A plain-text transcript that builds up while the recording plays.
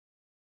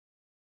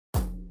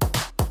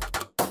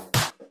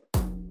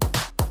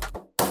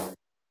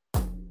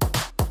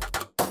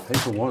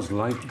Paper was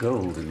like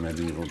gold in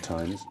medieval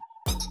times.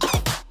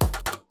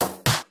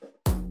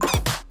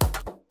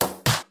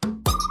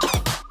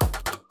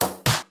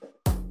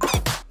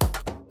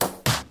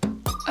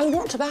 Oh,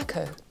 not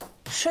tobacco,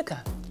 sugar.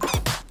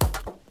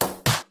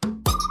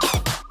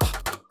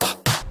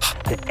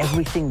 That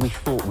everything we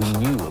thought we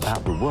knew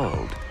about the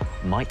world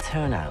might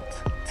turn out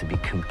to be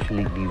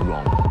completely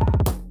wrong.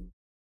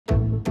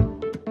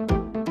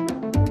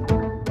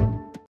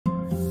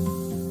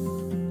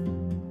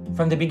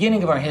 From the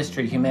beginning of our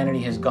history, humanity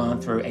has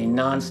gone through a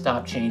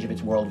non-stop change of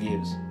its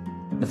worldviews.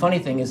 The funny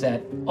thing is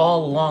that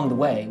all along the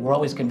way, we're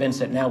always convinced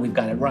that now we've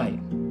got it right.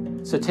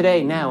 So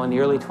today, now in the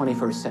early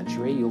 21st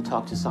century, you'll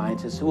talk to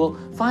scientists who will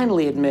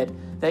finally admit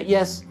that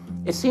yes,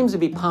 it seems to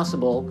be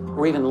possible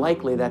or even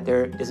likely that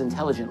there is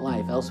intelligent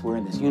life elsewhere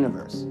in this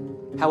universe.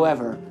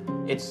 However,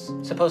 it's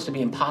supposed to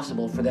be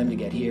impossible for them to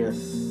get here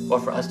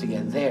or for us to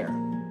get there.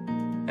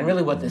 And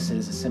really what this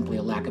is simply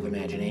a lack of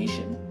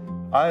imagination.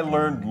 I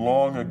learned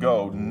long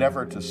ago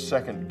never to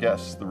second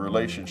guess the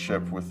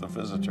relationship with the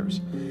visitors.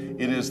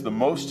 It is the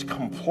most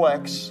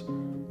complex,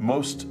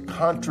 most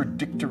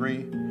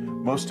contradictory,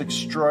 most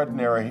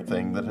extraordinary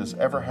thing that has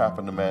ever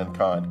happened to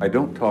mankind. I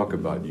don't talk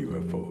about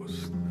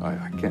UFOs.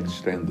 I can't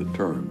stand the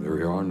term.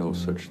 There are no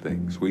such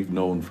things. We've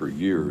known for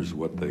years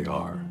what they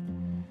are.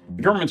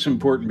 The government's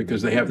important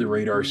because they have the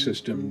radar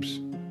systems.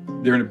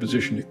 They're in a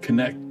position to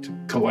connect,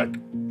 collect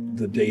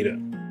the data.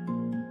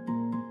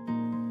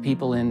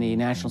 People in the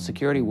national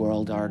security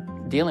world are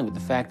dealing with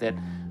the fact that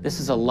this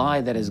is a lie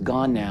that has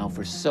gone now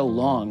for so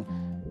long.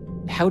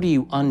 How do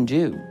you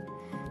undo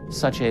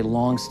such a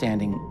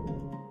long-standing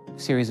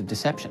series of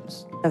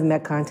deceptions? I've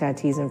met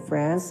contactees in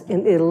France,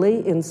 in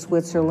Italy, in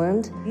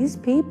Switzerland. These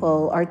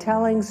people are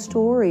telling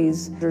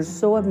stories that are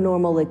so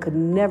abnormal they could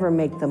never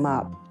make them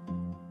up.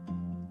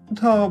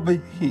 Tao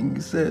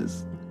Being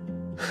says,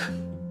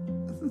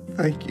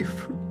 thank you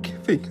for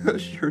giving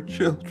us your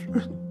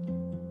children.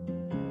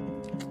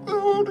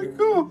 I want to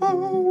go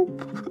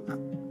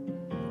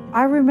home.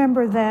 I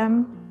remember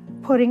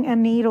them putting a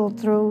needle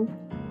through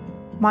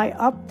my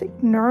optic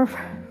nerve,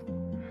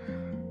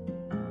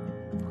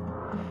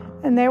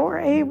 and they were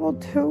able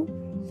to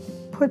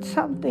put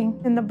something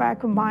in the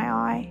back of my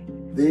eye.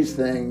 These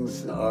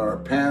things are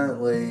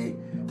apparently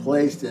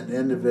placed in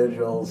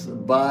individuals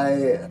by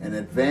an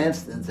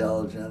advanced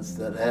intelligence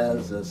that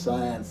has a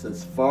science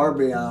that's far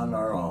beyond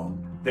our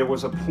own. There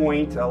was a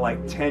point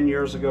like 10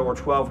 years ago or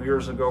 12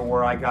 years ago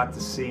where I got to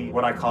see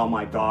what I call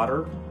my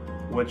daughter,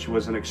 which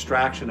was an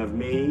extraction of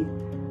me,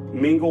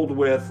 mingled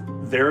with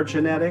their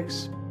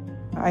genetics.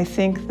 I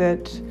think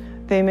that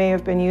they may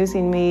have been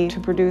using me to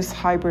produce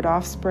hybrid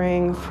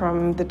offspring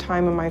from the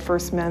time of my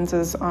first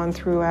menses on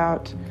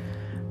throughout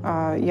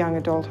young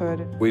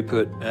adulthood. We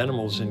put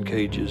animals in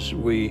cages.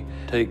 We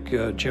take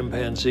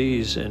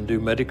chimpanzees and do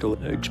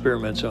medical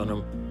experiments on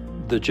them.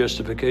 The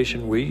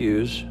justification we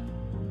use,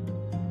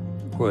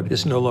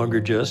 it's no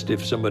longer just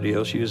if somebody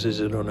else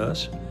uses it on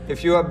us.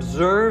 If you're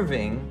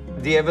observing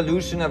the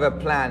evolution of a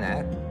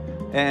planet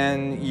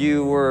and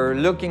you were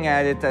looking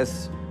at it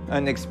as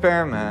an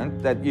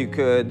experiment that you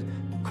could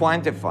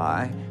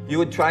quantify, you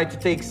would try to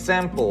take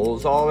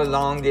samples all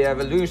along the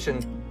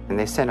evolution. And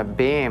they sent a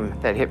beam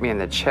that hit me in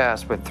the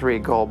chest with 3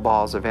 gold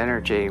balls of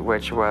energy,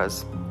 which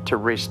was to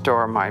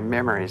restore my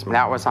memories.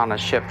 That was on a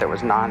ship that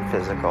was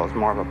non-physical. It was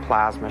more of a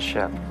plasma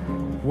ship.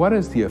 What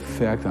is the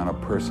effect on a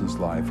person's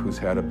life who's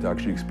had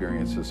abduction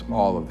experiences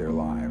all of their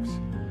lives?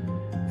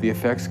 The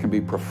effects can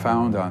be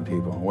profound on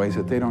people in ways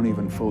that they don't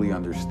even fully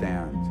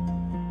understand.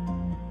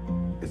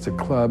 It's a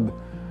club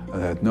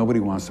that nobody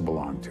wants to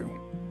belong to.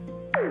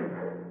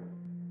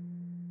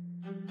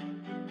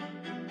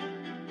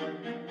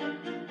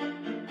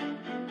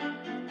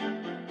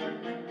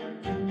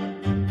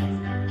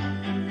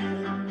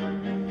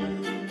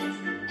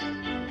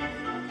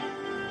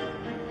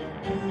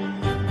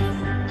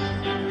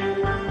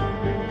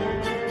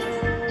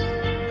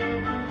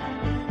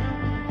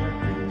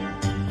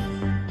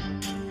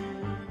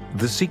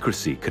 The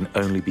secrecy can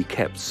only be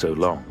kept so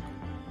long.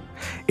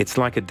 It's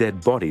like a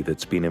dead body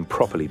that's been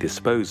improperly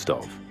disposed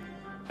of.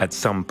 At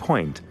some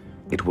point,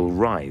 it will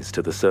rise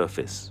to the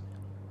surface.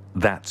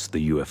 That's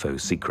the UFO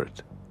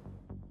secret.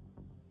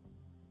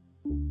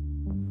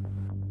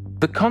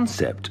 The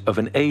concept of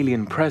an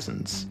alien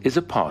presence is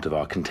a part of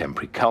our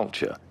contemporary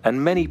culture,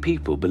 and many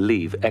people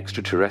believe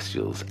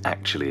extraterrestrials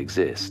actually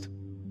exist.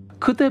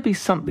 Could there be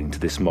something to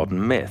this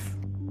modern myth?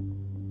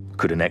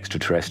 Could an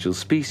extraterrestrial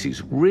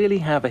species really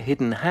have a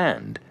hidden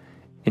hand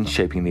in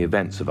shaping the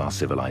events of our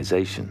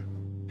civilization?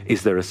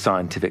 Is there a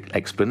scientific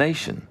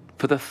explanation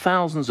for the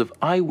thousands of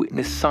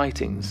eyewitness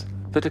sightings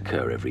that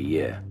occur every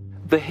year?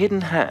 The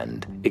Hidden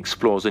Hand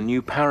explores a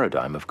new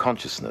paradigm of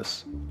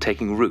consciousness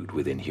taking root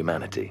within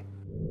humanity.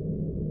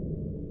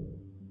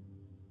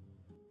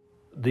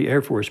 The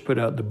Air Force put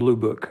out the Blue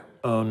Book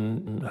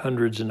on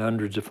hundreds and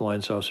hundreds of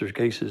flying saucer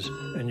cases.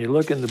 And you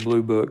look in the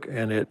Blue Book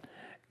and it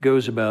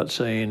goes about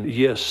saying,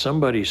 yes,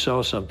 somebody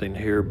saw something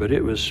here, but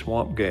it was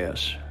swamp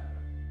gas.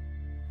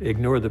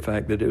 Ignore the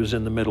fact that it was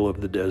in the middle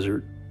of the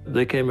desert.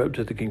 They came up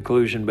to the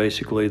conclusion,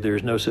 basically,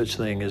 there's no such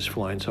thing as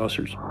flying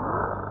saucers.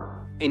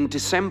 In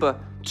December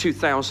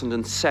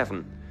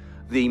 2007,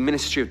 the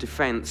Ministry of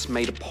Defense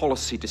made a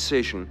policy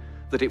decision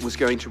that it was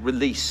going to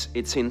release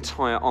its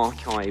entire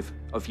archive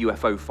of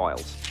UFO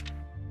files.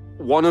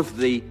 One of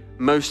the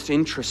most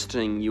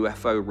interesting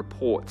UFO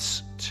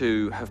reports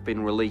to have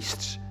been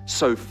released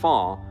so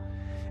far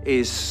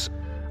is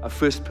a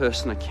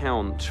first-person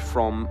account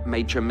from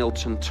Major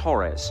Milton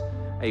Torres,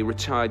 a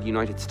retired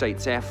United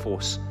States Air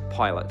Force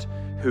pilot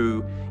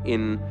who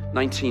in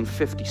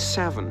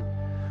 1957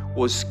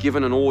 was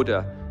given an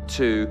order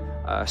to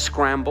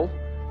scramble,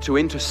 to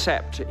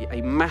intercept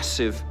a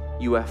massive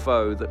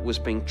UFO that was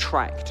being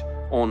tracked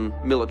on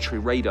military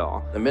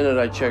radar. The minute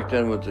I checked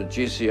in with the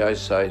GCI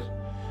site,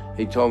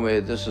 he told me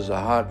this is a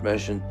hot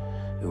mission.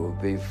 It will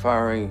be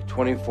firing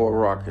 24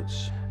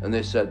 rockets. And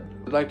they said,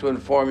 we'd like to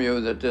inform you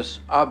that this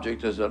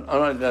object is an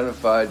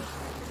unidentified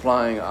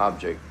flying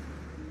object.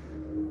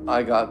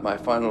 I got my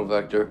final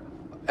vector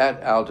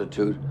at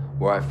altitude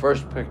where I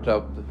first picked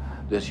up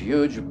this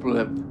huge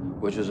blip,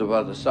 which is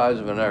about the size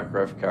of an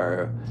aircraft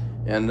carrier.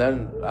 And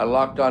then I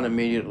locked on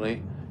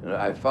immediately, and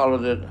I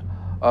followed it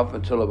up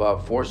until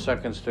about 4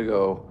 seconds to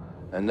go,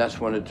 and that's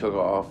when it took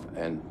off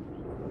and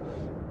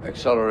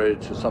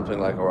accelerated to something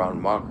like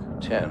around Mach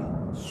 10.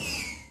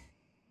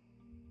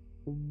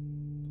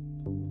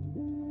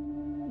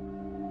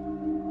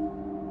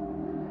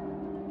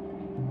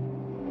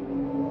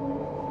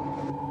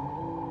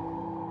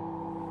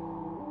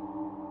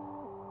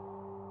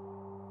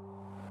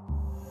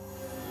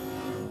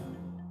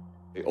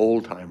 The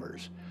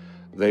old-timers,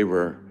 they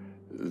were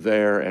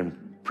there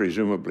and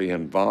presumably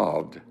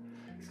involved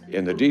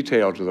in the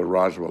details of the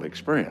Roswell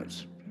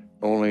experience.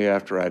 Only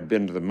after I'd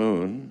been to the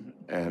moon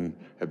and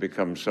had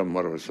become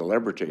somewhat of a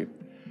celebrity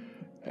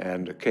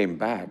and came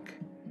back,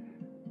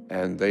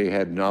 and they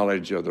had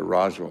knowledge of the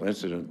Roswell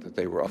incident that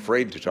they were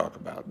afraid to talk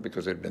about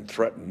because they'd been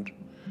threatened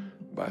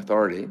by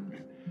authority,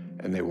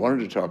 and they wanted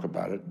to talk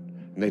about it,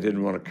 and they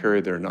didn't want to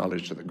carry their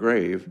knowledge to the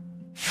grave.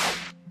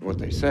 What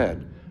they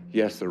said,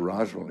 yes, the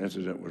Roswell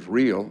incident was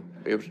real.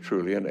 It was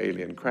truly an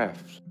alien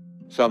craft.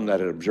 Some that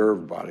had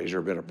observed bodies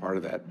or been a part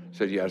of that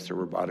said, yes, there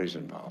were bodies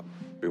involved.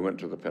 We went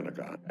to the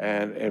Pentagon,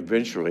 and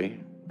eventually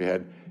we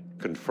had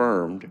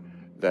confirmed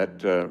that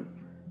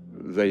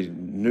they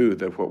knew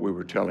that what we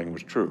were telling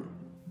was true.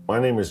 My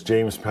name is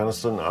James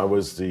Pennison. I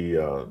was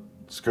the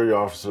security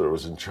officer that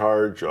was in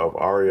charge of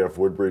RAF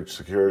Woodbridge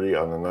security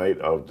on the night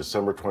of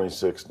December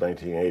 26,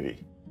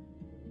 1980.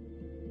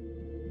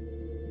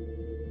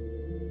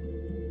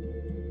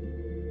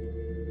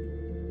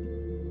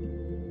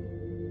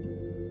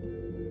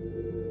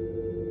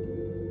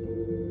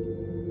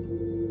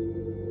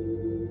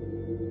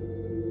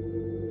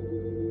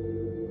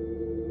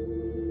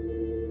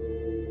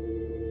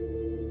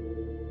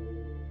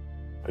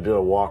 I did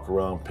a walk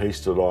around,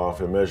 paced it off,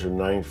 and measured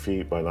 9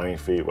 feet by 9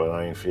 feet by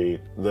 9 feet.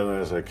 Then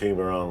as I came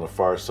around the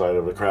far side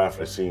of the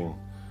craft, I seen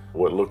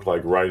what looked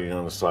like writing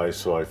on the side,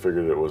 so I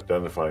figured it was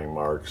identifying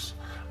marks.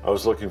 I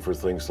was looking for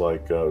things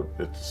like,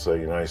 say,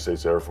 United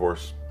States Air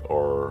Force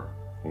or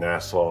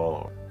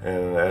NASA.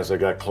 And as I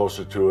got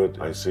closer to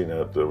it, I seen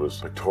that there was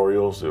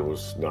pictorials, it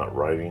was not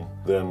writing.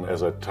 Then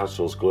as I touched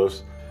those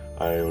glyphs,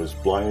 I was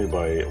blinded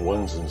by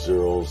ones and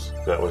zeros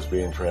that was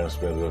being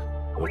transmitted.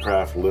 The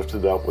craft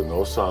lifted up with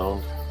no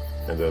sound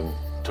and then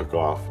took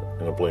off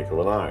in a blink of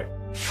an eye.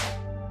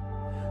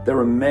 There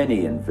are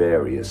many and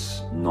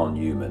various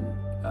non-human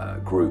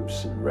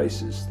groups and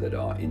races that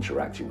are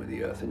interacting with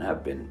the Earth and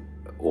have been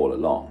all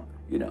along,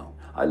 you know.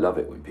 I love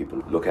it when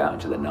people look out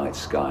into the night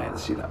sky and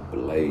see that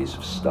blaze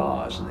of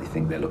stars and they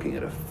think they're looking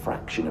at a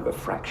fraction of a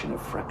fraction of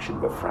a fraction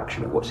of a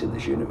fraction of what's in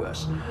this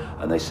universe.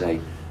 And they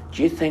say,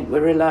 do you think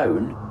we're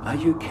alone? Are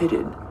you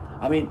kidding?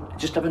 I mean,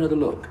 just have another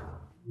look.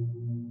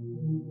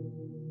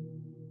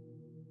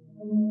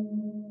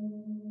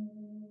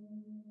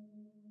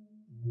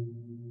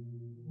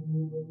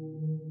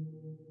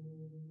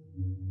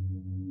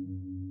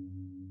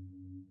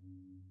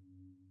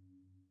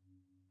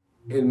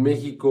 En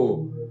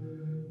México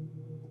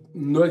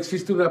no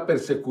existe una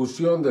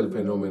persecución del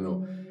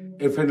fenómeno.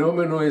 El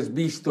fenómeno es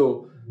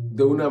visto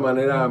de una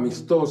manera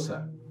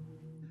amistosa.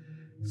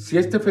 Si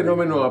este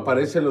fenómeno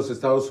aparece en los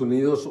Estados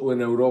Unidos o en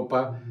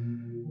Europa,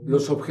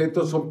 los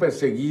objetos son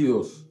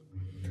perseguidos.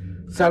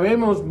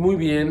 Sabemos muy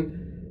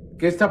bien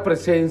que esta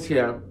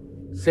presencia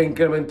se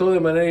incrementó de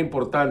manera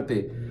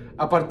importante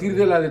a partir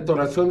de la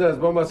detonación de las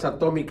bombas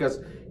atómicas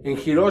en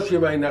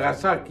Hiroshima y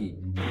Nagasaki.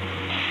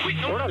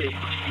 ¡Órale!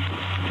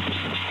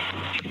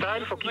 Está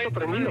el foquito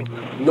prendido.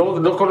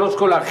 No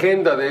conozco la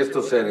agenda de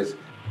estos seres,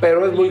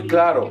 pero es muy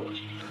claro.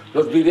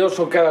 Los videos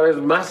son cada vez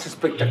más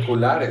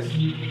espectaculares.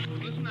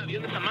 Es un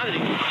avión de esa madre.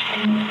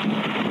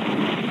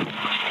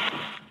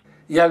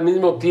 Y al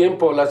mismo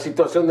tiempo, la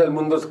situación del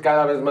mundo es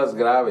cada vez más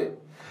grave.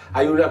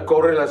 Hay una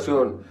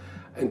correlación.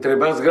 Entre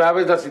más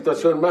grave es la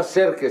situación, más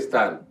cerca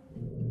están.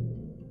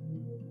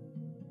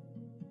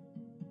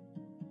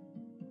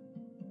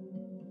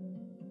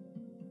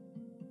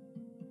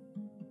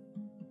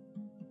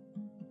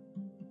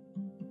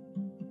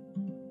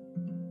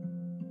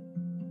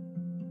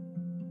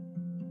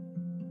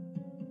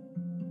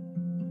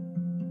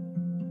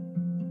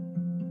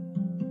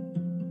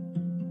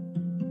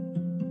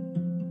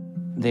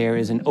 there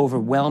is an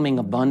overwhelming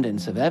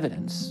abundance of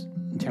evidence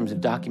in terms of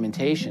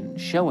documentation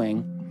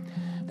showing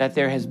that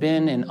there has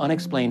been an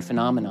unexplained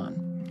phenomenon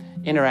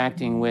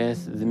interacting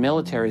with the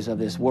militaries of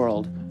this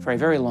world for a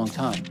very long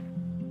time.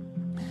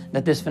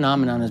 That this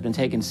phenomenon has been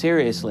taken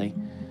seriously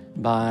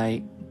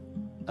by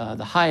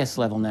the highest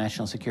level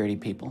national security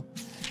people,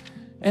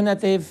 and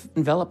that they've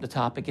enveloped the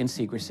topic in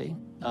secrecy.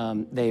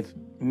 They've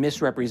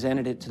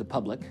misrepresented it to the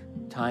public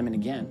time and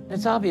again.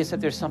 It's obvious that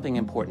there's something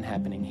important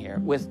happening here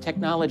with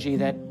technology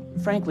that,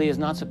 frankly, is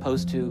not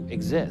supposed to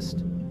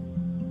exist.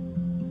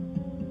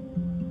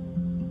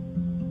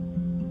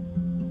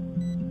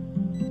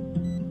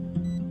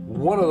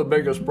 One of the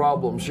biggest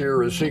problems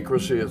here is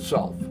secrecy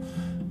itself,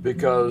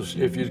 because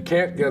if you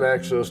can't get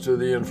access to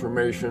the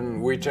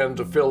information, we tend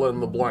to fill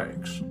in the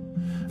blanks.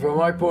 From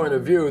my point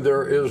of view,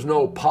 there is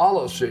no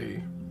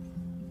policy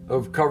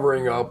of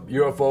covering up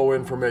UFO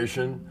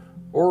information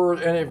or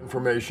any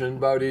information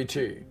about ET.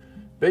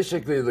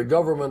 Basically, the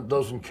government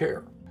doesn't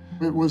care.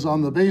 It was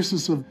on the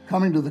basis of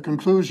coming to the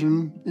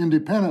conclusion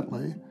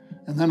independently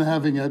and then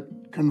having it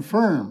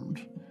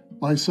confirmed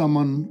by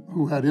someone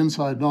who had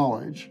inside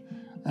knowledge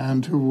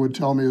and who would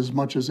tell me as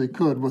much as he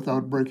could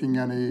without breaking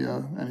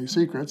any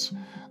secrets,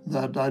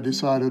 that I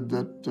decided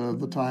that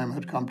the time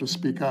had come to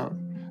speak out.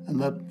 And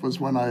that was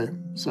when I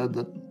said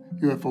that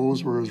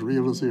UFOs were as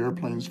real as the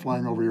airplanes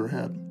flying over your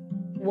head.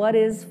 What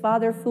is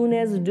Father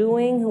Funes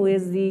doing, who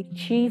is the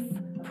chief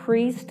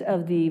priest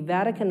of the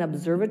Vatican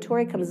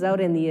Observatory, comes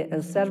out in the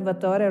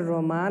Osservatore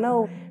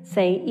Romano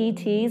saying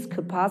ETs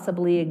could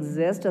possibly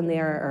exist and they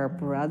are our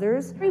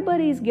brothers?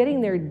 Everybody's getting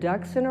their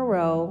ducks in a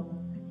row,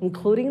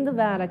 including the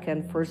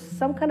Vatican, for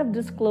some kind of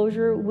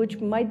disclosure which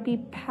might be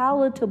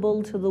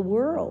palatable to the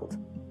world.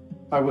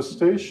 I was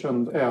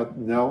stationed at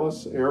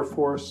Nellis Air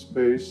Force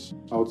Base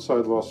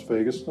outside Las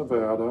Vegas,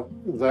 Nevada.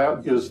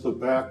 That is the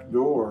back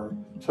door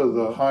to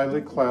the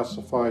highly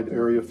classified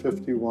Area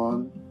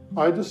 51.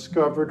 I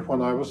discovered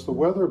when I was the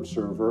weather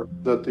observer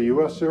that the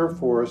U.S. Air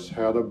Force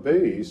had a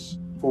base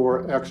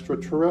for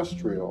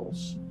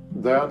extraterrestrials.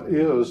 That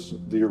is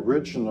the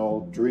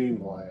original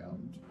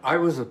dreamland. I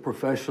was a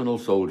professional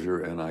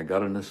soldier and I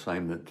got an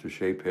assignment to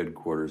shape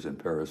headquarters in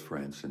Paris,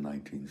 France in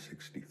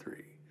 1963.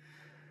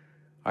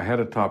 I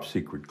had a top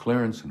secret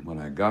clearance, and when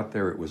I got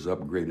there, it was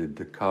upgraded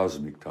to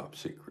cosmic top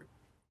secret.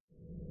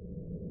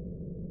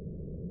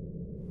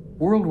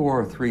 World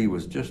War III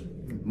was just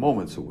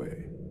moments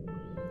away.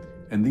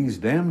 And these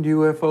damned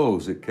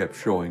UFOs that kept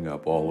showing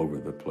up all over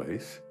the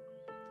place,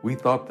 we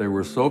thought they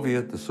were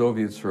Soviet. The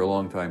Soviets for a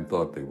long time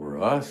thought they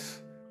were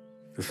us.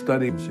 The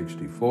study in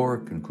 '64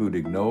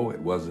 concluding, no, it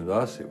wasn't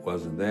us, it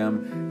wasn't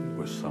them, it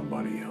was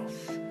somebody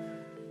else.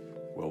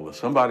 Well, the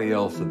somebody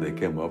else that they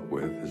came up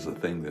with is the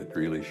thing that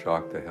really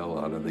shocked the hell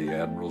out of the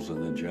admirals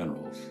and the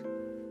generals.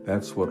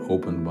 That's what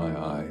opened my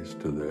eyes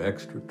to the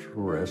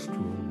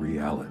extraterrestrial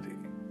reality.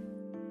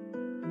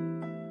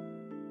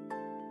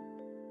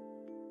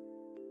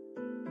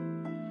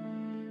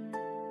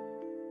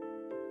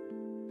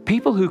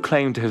 People who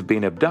claim to have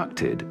been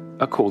abducted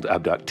are called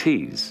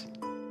abductees.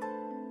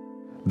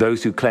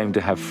 Those who claim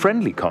to have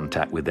friendly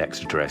contact with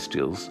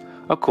extraterrestrials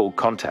are called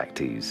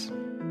contactees.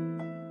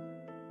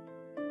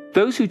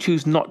 Those who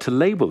choose not to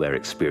label their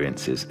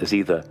experiences as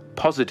either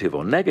positive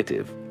or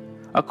negative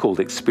are called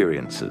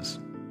experiencers.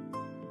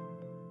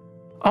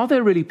 Are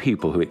there really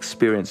people who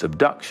experience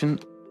abduction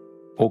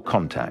or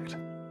contact?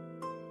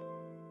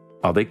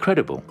 Are they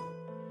credible?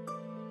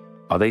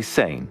 Are they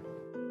sane?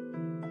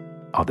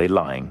 Are they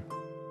lying?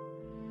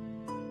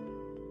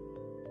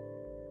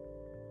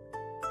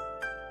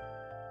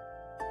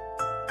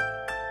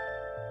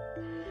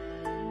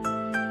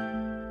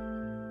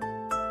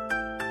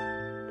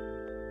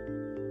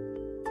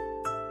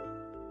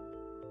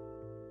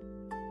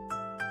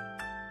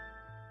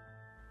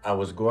 I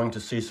was going to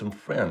see some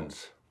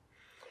friends,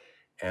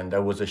 and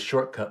there was a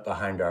shortcut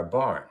behind our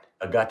barn.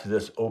 I got to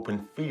this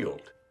open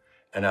field,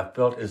 and I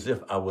felt as if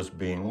I was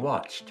being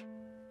watched.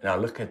 And I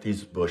look at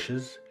these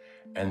bushes,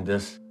 and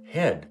this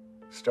head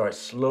starts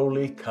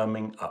slowly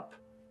coming up.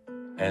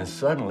 And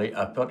suddenly,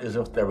 I felt as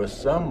if there was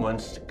someone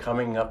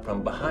coming up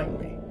from behind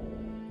me.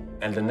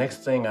 And the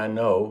next thing I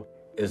know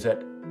is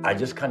that I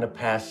just kind of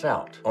pass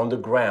out on the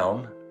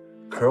ground,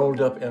 curled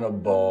up in a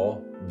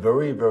ball,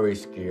 very, very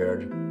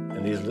scared,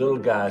 and these little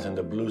guys in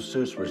the blue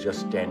suits were just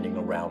standing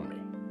around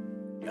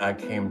me. I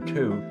came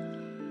to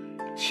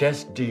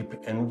chest deep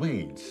in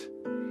weeds,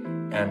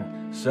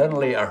 and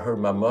suddenly I heard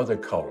my mother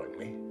calling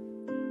me,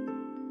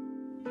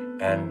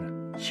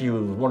 and she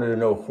wanted to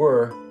know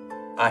where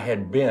I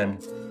had been.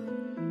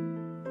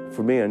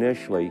 For me,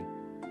 initially,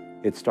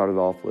 it started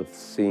off with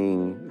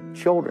seeing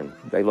children.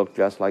 They looked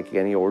just like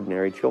any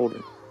ordinary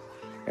children,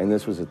 and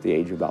this was at the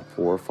age of about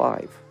 4 or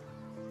 5.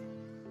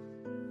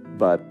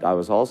 But I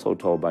was also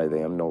told by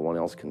them, no one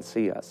else can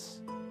see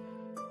us.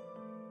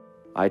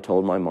 I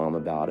told my mom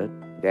about it,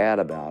 Dad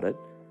about it,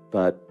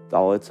 but,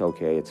 oh, it's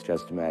okay, it's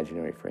just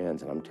imaginary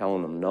friends. And I'm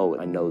telling them, no,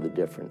 I know the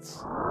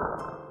difference.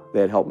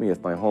 They had helped me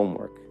with my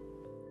homework.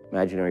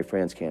 Imaginary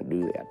friends can't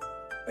do that.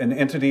 An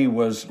entity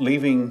was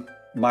leaving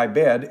my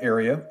bed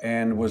area,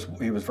 and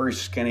he was very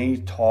skinny,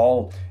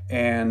 tall,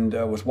 and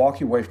was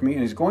walking away from me,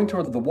 and he's going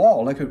toward the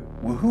wall. Like,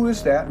 well, who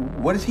is that?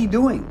 What is he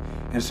doing?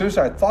 And as soon as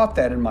I thought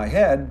that in my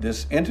head,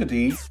 this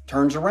entity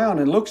turns around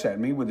and looks at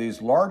me with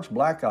these large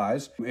black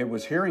eyes. It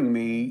was hearing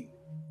me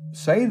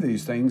say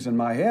these things in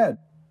my head.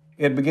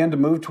 It began to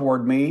move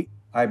toward me.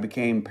 I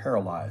became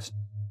paralyzed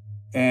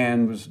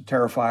and was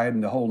terrified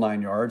in the whole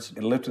 9 yards.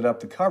 It lifted up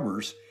the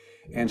covers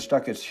and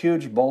stuck its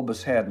huge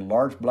bulbous head and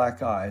large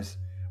black eyes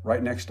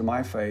right next to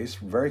my face,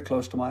 very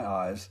close to my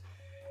eyes,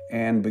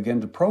 and began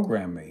to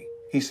program me.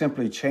 He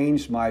simply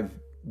changed my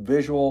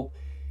visual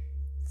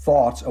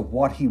thoughts of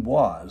what he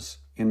was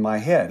in my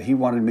head. He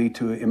wanted me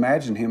to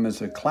imagine him as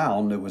a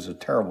clown that was a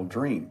terrible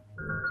dream.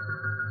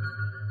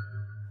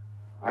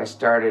 I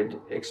started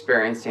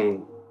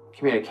experiencing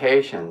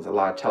communications, a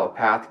lot of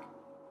telepathic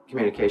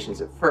communications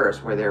at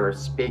first, where they were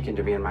speaking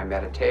to me in my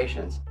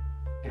meditations.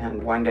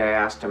 And one day I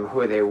asked them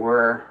who they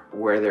were,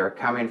 where they were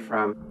coming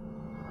from.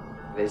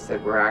 They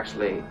said, we're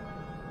actually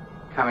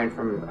coming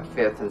from a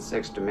 5th and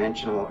 6th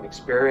dimensional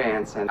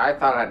experience. And I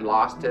thought I'd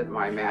lost it.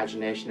 My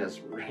imagination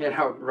is,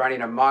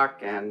 running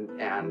amok.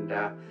 And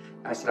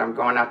I said, I'm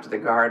going out to the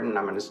garden.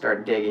 I'm going to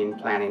start digging,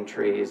 planting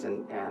trees,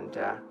 and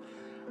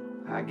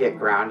get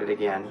grounded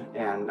again.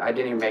 And I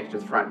didn't even make it to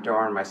the front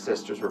door, and my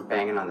sisters were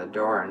banging on the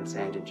door and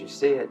saying, did you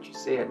see it? Did you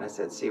see it? And I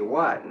said, see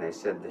what? And they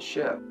said, the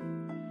ship.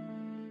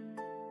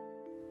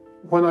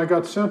 When I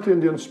got sent to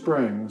Indian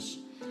Springs,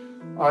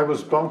 I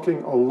was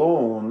bunking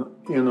alone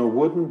in a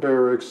wooden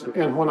barracks,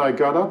 and when I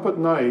got up at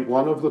night,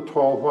 one of the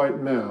tall white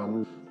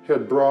men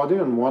had brought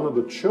in one of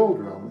the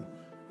children,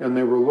 and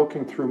they were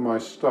looking through my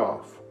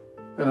stuff.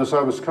 And as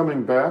I was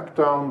coming back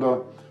down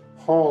the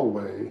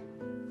hallway,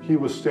 he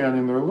was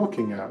standing there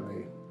looking at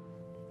me.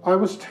 I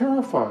was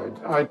terrified.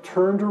 I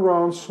turned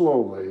around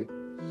slowly,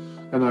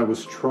 and I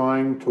was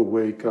trying to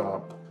wake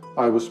up.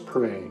 I was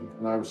praying,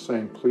 and I was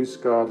saying, please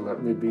God,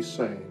 let me be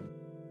sane.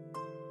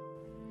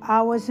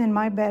 I was in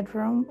my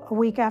bedroom a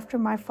week after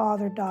my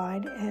father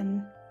died,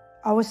 and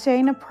I was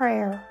saying a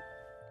prayer.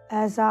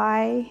 As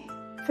I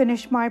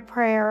finished my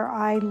prayer,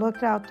 I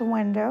looked out the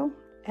window,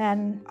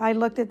 and I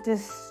looked at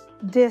this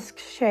disc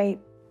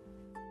shape,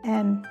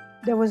 and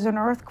there was an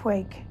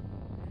earthquake,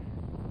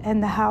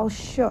 and the house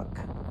shook.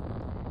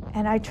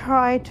 And I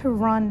tried to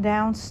run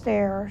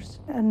downstairs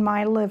in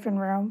my living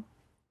room.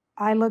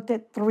 I looked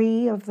at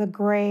 3 of the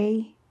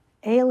gray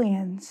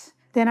aliens.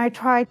 Then I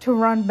tried to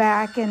run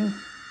back, and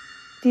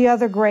the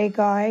other gray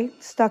guy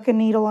stuck a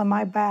needle in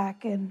my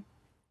back, and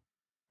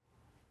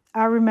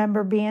I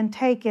remember being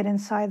taken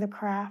inside the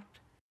craft.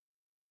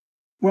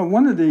 Well,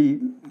 one of the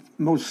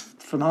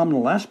most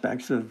phenomenal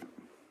aspects of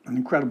an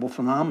incredible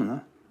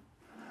phenomena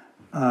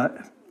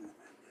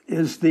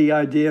is the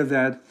idea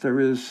that there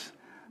is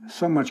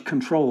so much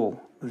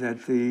control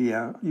that the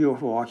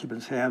UFO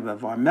occupants have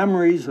of our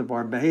memories, of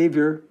our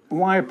behavior.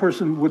 Why a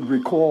person would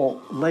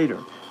recall later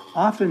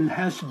often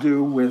has to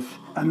do with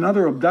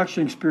another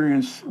abduction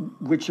experience,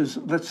 which is,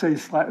 let's say,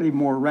 slightly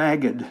more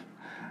ragged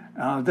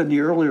than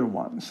the earlier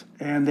ones.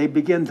 And they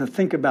begin to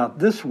think about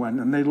this one,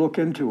 and they look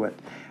into it.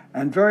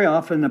 And very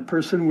often a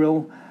person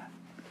will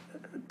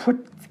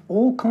put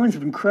all kinds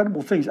of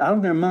incredible things out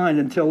of their mind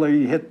until they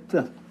hit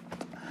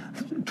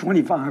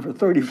 25 or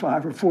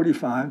 35 or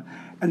 45,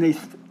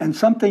 and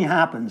something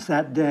happens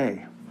that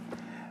day.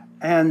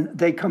 And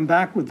they come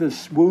back with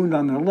this wound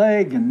on their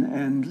leg,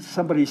 and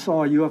somebody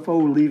saw a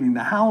UFO leaving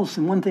the house,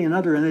 and one thing and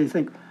another, and they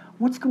think,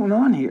 what's going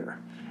on here?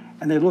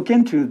 And they look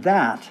into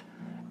that,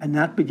 and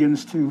that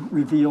begins to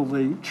reveal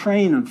the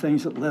train of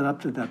things that led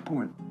up to that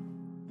point.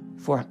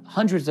 For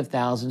hundreds of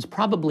thousands,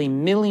 probably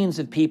millions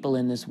of people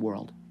in this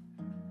world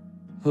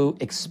who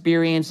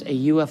experience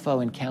a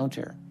UFO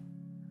encounter,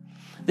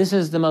 this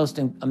is the most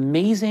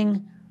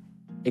amazing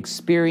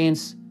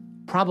experience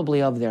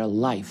probably of their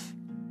life.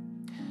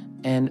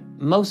 And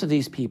most of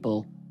these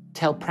people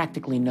tell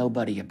practically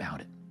nobody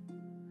about it,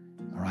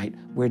 all right?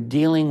 We're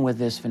dealing with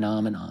this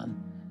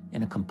phenomenon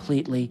in a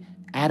completely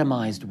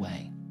atomized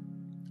way,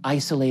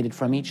 isolated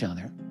from each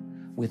other,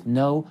 with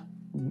no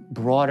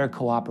broader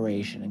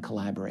cooperation and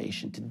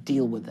collaboration to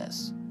deal with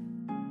this.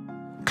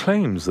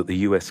 Claims that the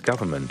US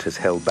government has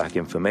held back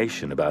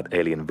information about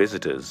alien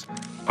visitors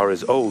are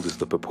as old as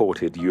the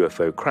purported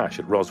UFO crash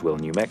at Roswell,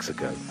 New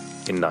Mexico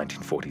in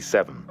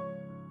 1947.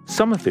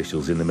 Some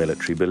officials in the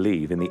military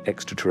believe in the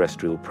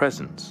extraterrestrial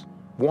presence.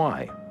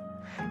 Why?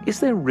 Is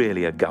there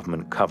really a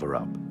government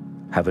cover-up?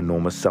 Have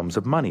enormous sums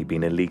of money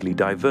been illegally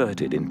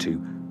diverted into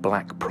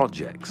black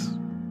projects?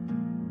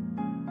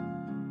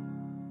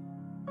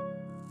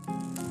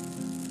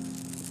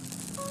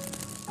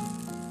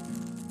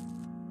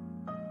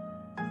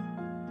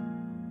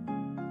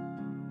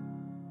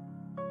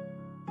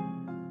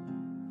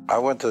 I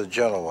went to the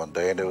general one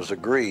day, and it was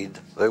agreed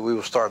that we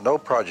would start no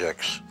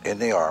projects in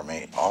the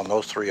Army on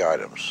those 3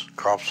 items: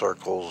 crop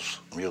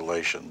circles,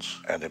 mutilations,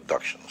 and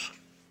abductions.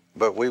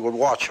 But we would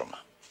watch them.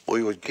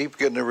 We would keep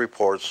getting the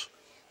reports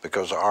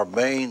because our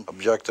main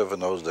objective in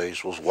those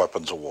days was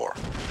weapons of war.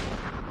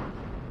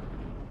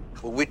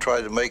 We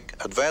tried to make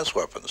advanced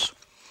weapons.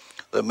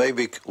 that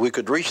maybe we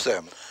could reach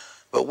them.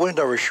 But we're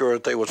never sure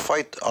that they would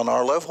fight on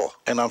our level.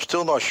 And I'm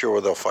still not sure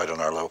they'll fight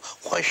on our level.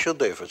 Why should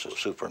they if it's a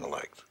super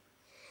intellect?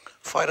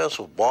 Fight us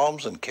with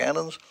bombs and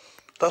cannons?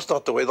 That's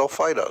not the way they'll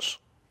fight us.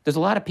 There's a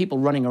lot of people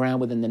running around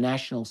within the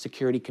national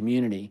security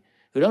community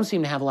who don't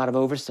seem to have a lot of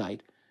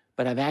oversight,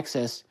 but have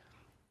access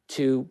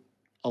to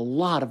a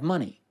lot of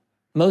money.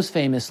 Most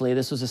famously,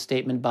 this was a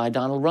statement by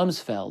Donald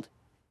Rumsfeld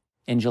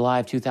in July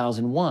of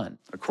 2001.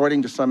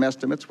 According to some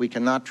estimates, we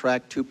cannot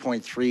track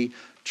 $2.3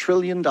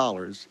 trillion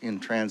in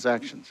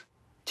transactions.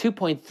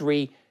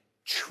 $2.3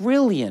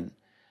 trillion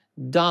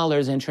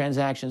in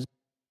transactions.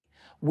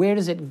 Where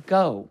does it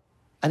go?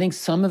 I think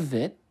some of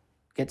it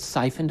gets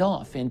siphoned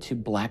off into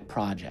black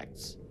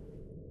projects.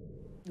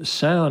 The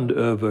sound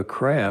of a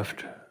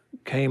craft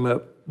came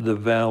up the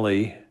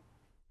valley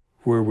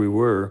where we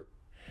were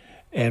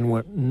and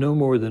went no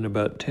more than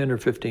about 10 or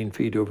 15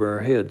 feet over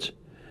our heads.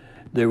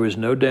 There was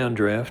no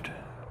downdraft,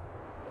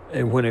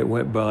 and when it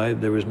went by,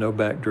 there was no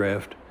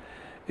backdraft.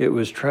 It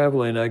was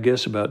traveling, I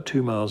guess, about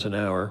 2 miles an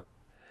hour,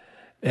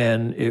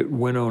 and it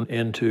went on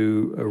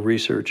into a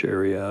research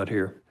area out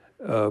here,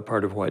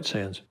 part of White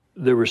Sands.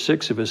 There were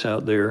 6 of us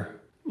out there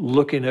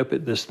looking up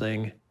at this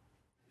thing,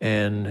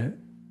 and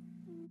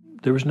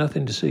there was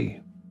nothing to see.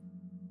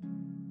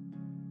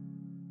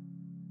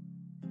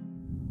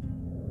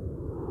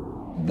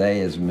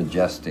 They is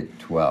Majestic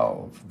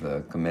 12,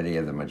 the committee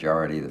of the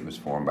majority that was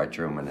formed by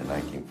Truman in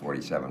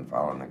 1947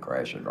 following the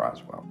crash at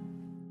Roswell.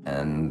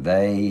 And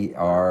they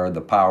are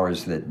the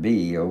powers that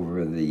be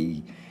over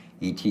the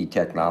ET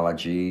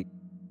technology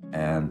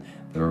and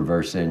the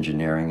reverse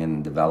engineering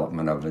and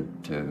development of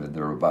it to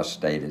the robust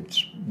state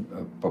it's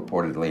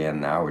purportedly in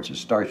now, which is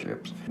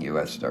starships,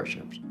 U.S.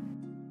 starships.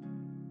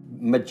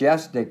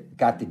 Majestic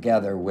got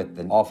together with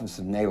the Office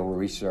of Naval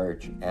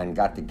Research and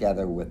got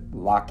together with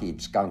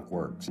Lockheed Skunk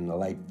Works in the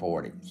late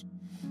 40s.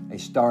 They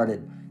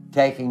started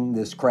taking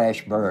this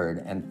crash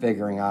bird and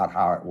figuring out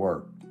how it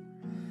worked.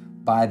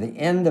 By the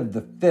end of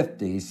the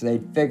 50s,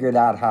 they'd figured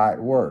out how it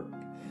worked.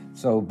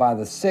 So by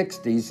the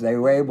 60s, they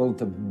were able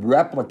to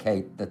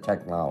replicate the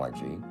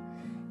technology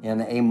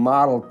in a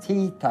Model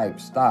T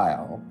type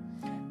style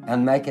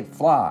and make it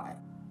fly.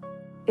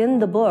 In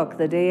the book,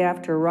 The Day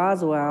After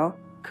Roswell,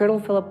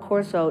 Colonel Philip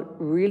Corso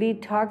really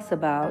talks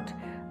about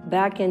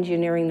back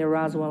engineering the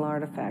Roswell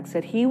artifacts,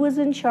 that he was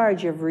in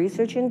charge of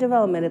research and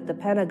development at the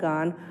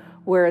Pentagon,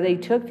 where they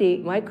took the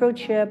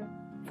microchip,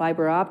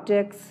 fiber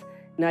optics,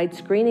 night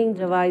screening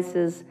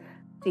devices.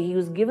 He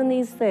was given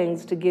these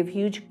things to give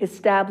huge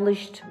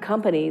established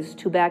companies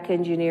to back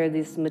engineer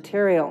this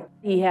material.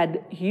 He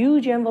had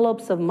huge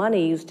envelopes of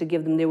money used to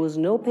give them. There was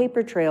no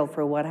paper trail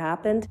for what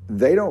happened.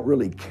 They don't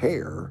really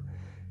care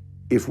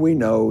if we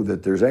know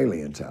that there's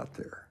aliens out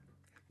there.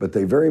 But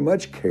they very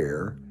much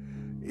care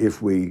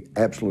if we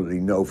absolutely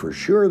know for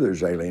sure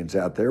there's aliens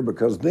out there,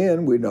 because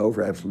then we know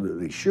for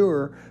absolutely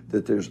sure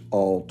that there's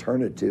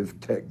alternative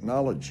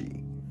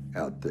technology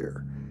out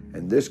there.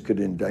 And this could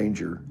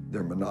endanger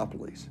their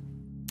monopolies.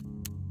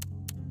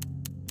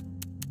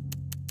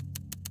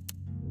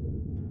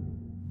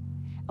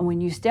 And when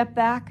you step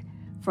back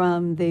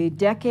from the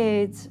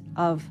decades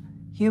of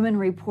human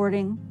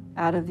reporting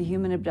out of the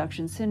human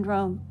abduction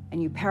syndrome,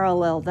 and you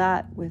parallel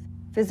that with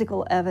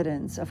physical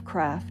evidence of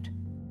craft,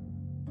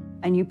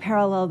 and you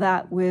parallel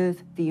that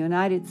with the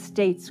United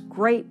States'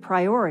 great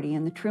priority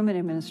in the Truman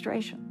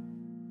administration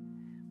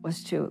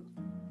was to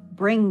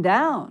bring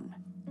down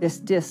this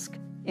disk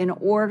in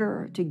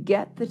order to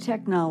get the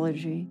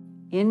technology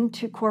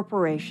into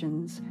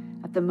corporations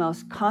at the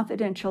most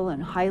confidential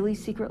and highly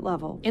secret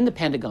level. In the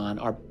Pentagon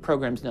are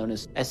programs known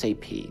as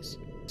SAPs,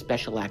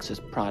 Special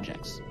Access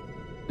Projects.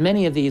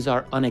 Many of these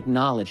are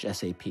unacknowledged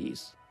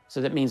SAPs,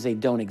 so that means they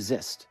don't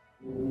exist.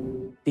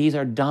 These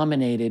are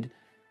dominated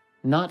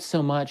not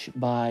so much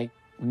by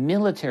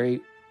military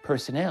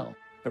personnel,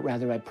 but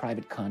rather by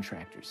private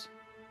contractors.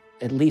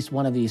 At least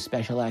one of these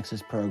special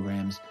access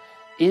programs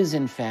is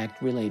in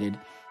fact related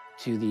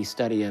to the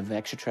study of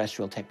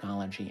extraterrestrial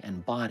technology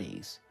and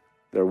bodies.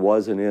 There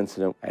was an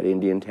incident at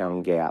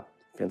Indiantown Gap,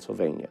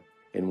 Pennsylvania,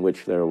 in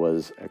which there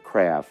was a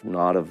craft,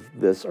 not of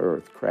this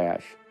earth,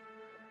 crash.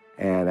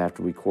 And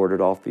after we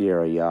cordoned off the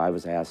area, I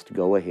was asked to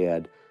go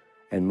ahead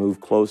and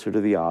move closer to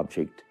the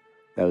object.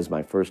 That was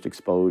my first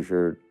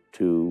exposure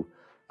to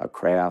a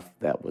craft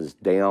that was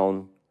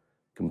down,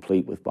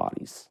 complete with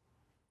bodies.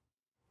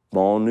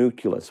 Small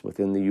nucleus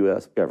within the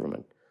U.S.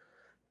 government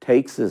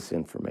takes this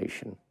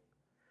information,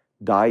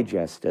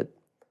 digests it,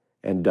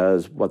 and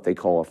does what they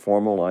call a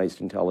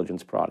formalized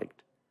intelligence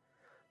product.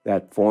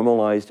 That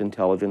formalized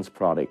intelligence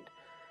product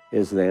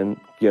is then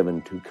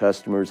given to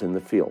customers in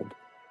the field.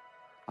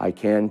 I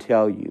can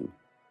tell you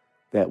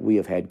that we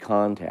have had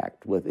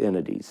contact with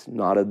entities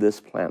not of this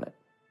planet.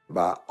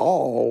 By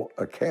all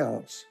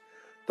accounts,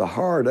 the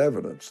hard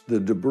evidence, the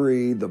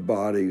debris, the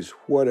bodies,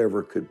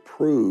 whatever could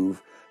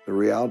prove the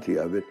reality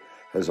of it,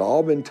 has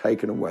all been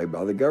taken away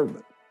by the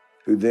government,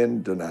 who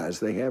then denies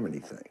they have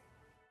anything.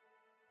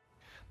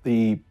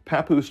 The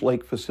Papoose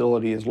Lake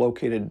facility is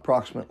located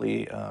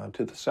approximately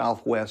to the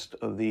southwest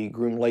of the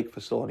Groom Lake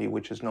facility,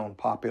 which is known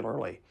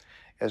popularly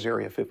as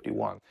Area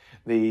 51.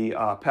 The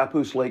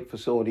Papoose Lake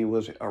facility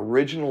was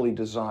originally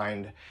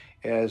designed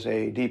as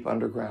a deep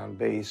underground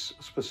base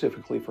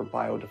specifically for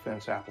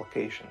biodefense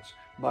applications,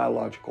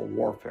 biological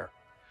warfare.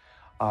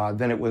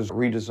 Then it was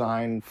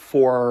redesigned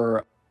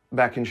for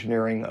back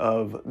engineering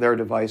of their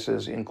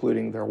devices,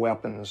 including their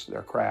weapons,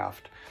 their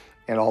craft,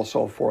 and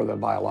also for the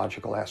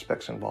biological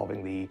aspects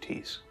involving the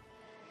ETs.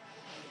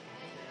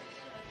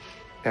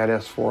 At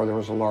S4, there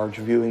was a large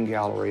viewing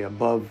gallery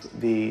above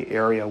the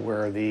area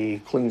where the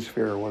clean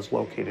sphere was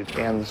located,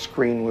 and the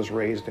screen was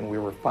raised, and we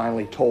were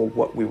finally told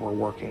what we were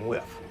working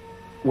with.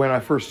 When I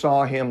first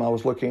saw him, I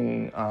was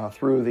looking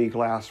through the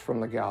glass from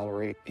the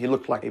gallery. He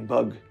looked like a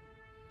bug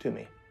to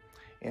me,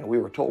 and we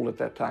were told at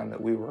that time that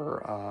we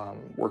were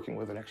working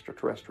with an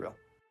extraterrestrial.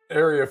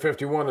 Area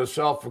 51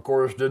 itself, of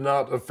course, did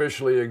not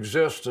officially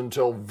exist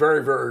until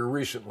very, very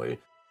recently.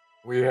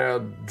 We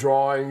had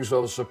drawings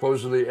of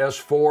supposedly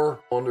S4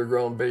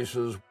 underground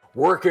bases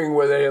working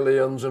with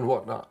aliens and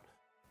whatnot.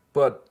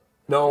 But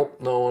no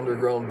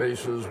underground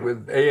bases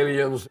with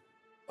aliens.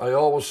 I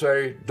always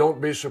say,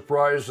 don't be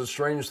surprised that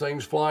strange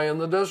things fly in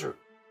the desert.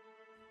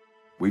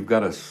 We've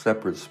got a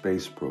separate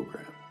space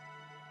program,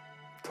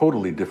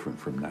 totally different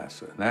from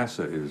NASA.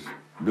 NASA is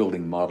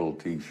building Model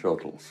T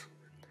shuttles.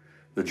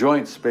 The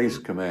Joint Space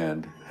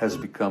Command has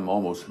become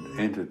almost an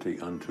entity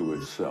unto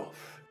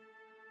itself.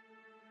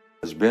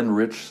 As Ben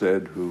Rich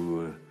said,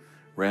 who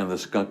ran the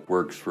skunk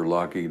works for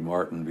Lockheed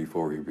Martin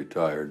before he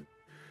retired,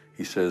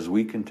 he says,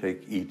 we can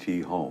take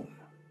ET home.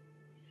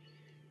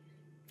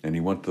 And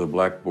he went to the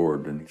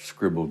blackboard and he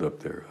scribbled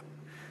up there.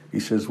 He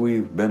says,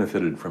 we've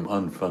benefited from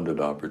unfunded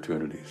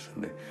opportunities.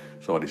 And they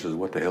saw it. He says,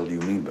 what the hell do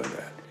you mean by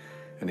that?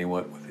 And he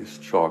went with his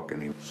chalk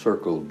and he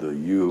circled the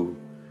U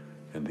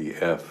and the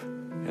F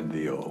and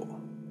the O.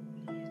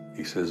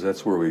 He says,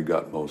 that's where we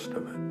got most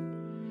of it.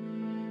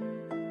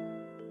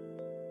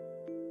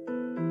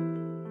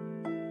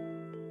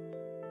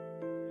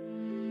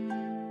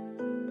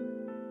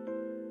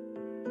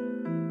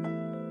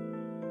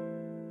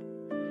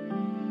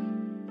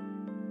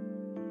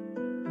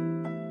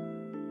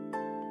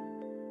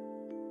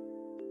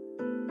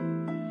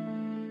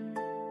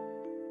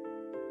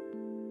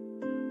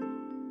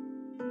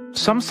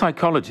 Some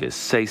psychologists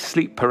say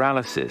sleep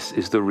paralysis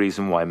is the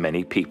reason why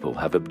many people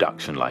have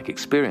abduction-like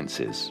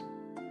experiences.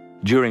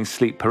 During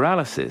sleep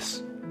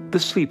paralysis, the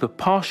sleeper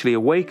partially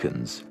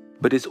awakens,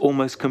 but is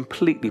almost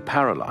completely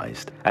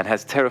paralyzed and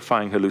has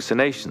terrifying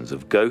hallucinations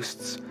of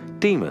ghosts,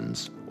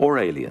 demons, or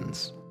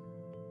aliens.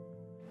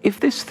 If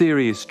this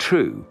theory is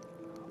true,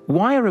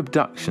 why are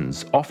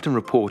abductions often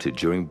reported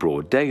during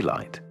broad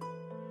daylight?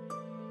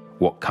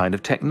 What kind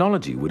of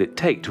technology would it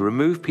take to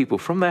remove people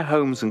from their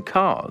homes and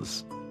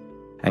cars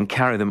and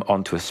carry them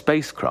onto a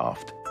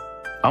spacecraft,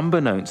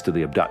 unbeknownst to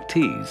the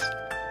abductees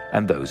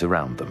and those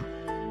around them?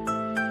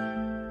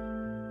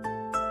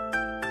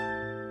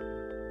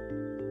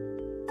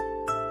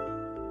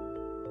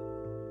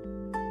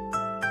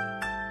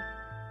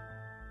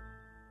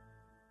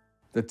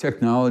 The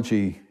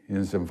technology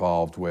is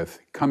involved with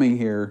coming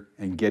here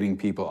and getting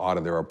people out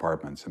of their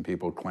apartments. And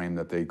people claim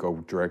that they go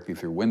directly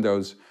through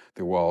windows,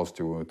 through walls,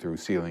 through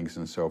ceilings,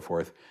 and so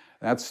forth.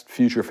 That's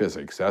future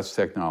physics, that's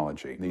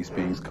technology. These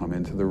beings come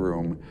into the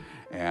room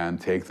and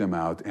take them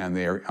out, and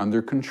they are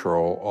under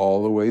control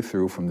all the way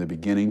through from the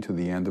beginning to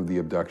the end of the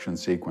abduction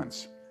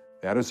sequence.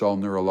 That is all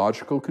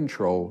neurological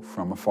control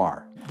from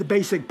afar. The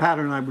basic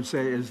pattern, I would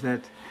say, is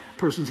that a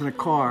person's in a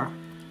car.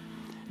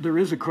 There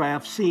is a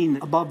craft seen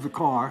above the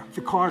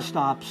car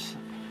stops,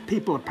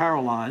 people are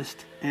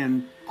paralyzed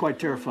and quite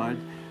terrified,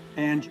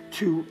 and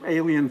two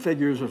alien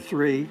figures of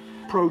three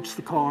approach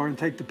the car and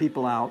take the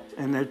people out,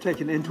 and they're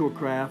taken into a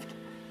craft.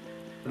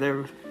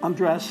 They're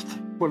undressed,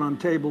 put on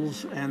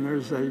tables, and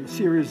there's a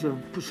series of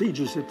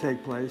procedures that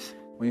take place.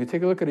 When you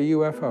take a look at a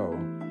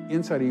UFO,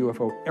 inside a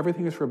UFO,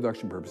 everything is for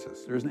abduction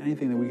purposes. There isn't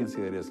anything that we can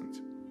see that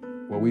isn't.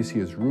 What we see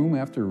is room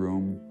after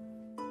room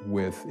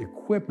with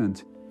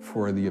equipment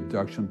for the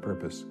abduction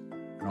purpose.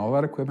 And all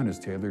that equipment is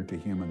tailored to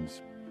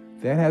humans.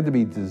 That had to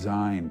be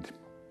designed.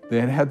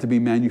 That had to be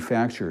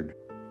manufactured.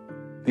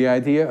 The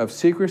idea of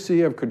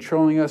secrecy, of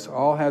controlling us,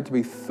 all had to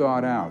be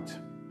thought out.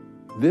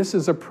 This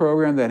is a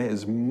program that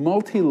is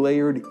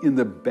multi-layered in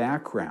the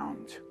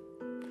background.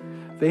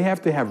 They have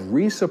to have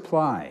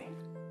resupply.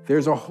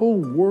 There's a whole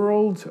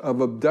world of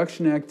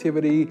abduction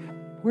activity.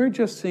 We're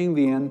just seeing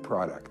the end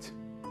product.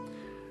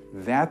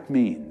 That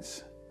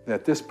means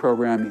that this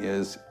program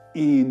is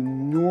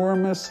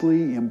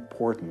enormously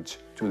important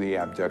to the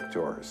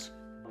abductors.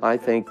 I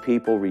think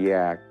people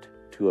react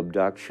to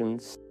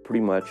abductions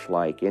pretty much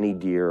like any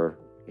deer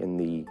in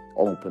the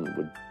open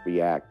would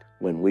react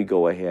when we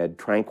go ahead,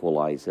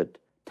 tranquilize it,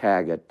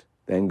 tag it,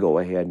 then go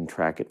ahead and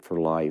track it for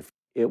life.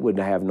 It would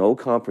have no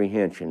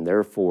comprehension,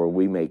 therefore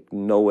we make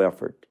no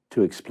effort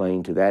to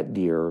explain to that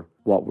deer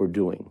what we're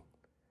doing.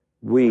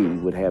 We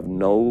would have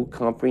no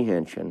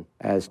comprehension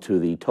as to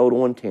the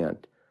total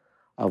intent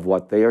of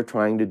what they are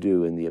trying to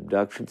do in the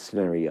abduction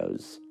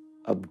scenarios.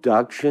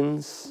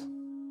 Abductions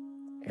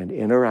and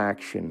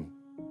interaction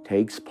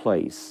takes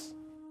place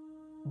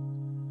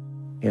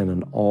in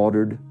an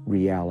ordered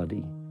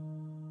reality.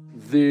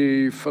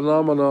 The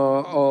phenomena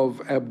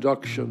of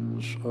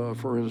abductions,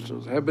 for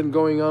instance, have been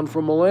going on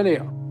for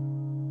millennia.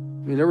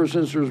 I mean, ever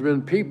since there's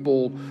been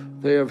people,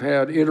 they have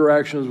had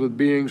interactions with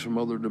beings from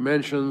other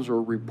dimensions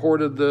or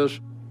reported this.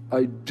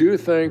 I do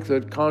think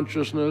that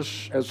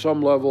consciousness, at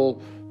some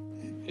level,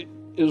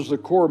 is the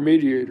core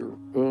mediator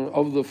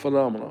of the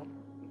phenomena.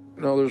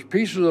 Now, there's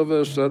pieces of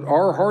this that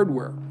are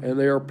hardware, and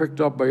they are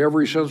picked up by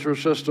every sensor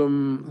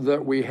system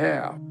that we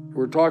have.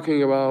 We're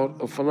talking about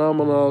a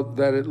phenomena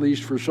that, at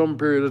least for some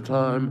period of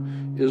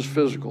time, is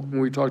physical.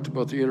 And we talked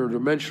about the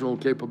interdimensional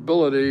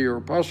capability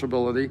or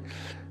possibility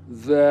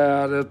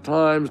that at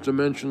times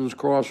dimensions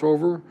cross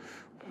over.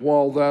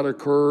 While that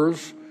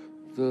occurs,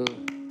 the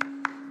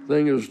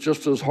thing is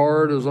just as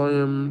hard as I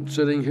am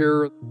sitting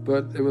here,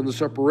 but when the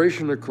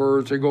separation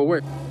occurs, they go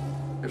away.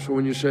 So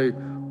when you say,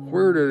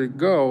 where did it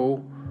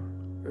go?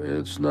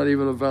 It's not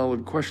even a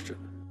valid question.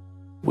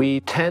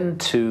 We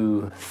tend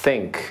to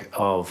think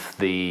of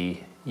the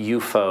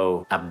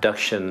UFO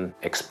abduction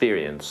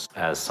experience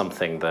as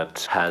something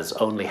that has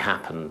only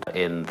happened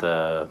in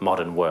the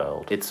modern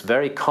world. It's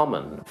very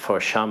common for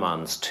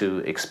shamans to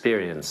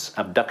experience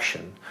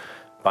abduction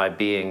by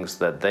beings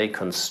that they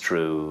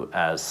construe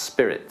as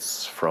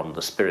spirits from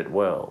the spirit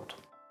world,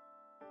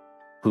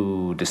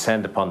 who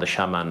descend upon the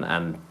shaman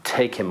and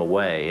take him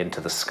away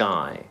into the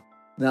sky.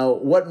 Now,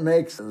 what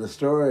makes the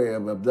story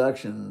of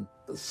abduction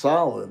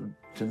solid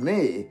to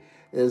me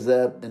is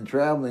that in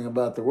traveling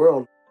about the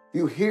world,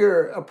 you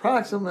hear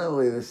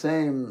approximately the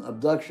same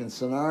abduction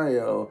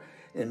scenario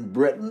in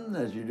Britain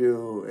as you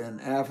do in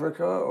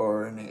Africa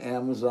or in the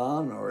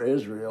Amazon or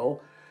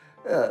Israel.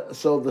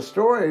 So the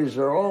stories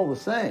are all the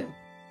same.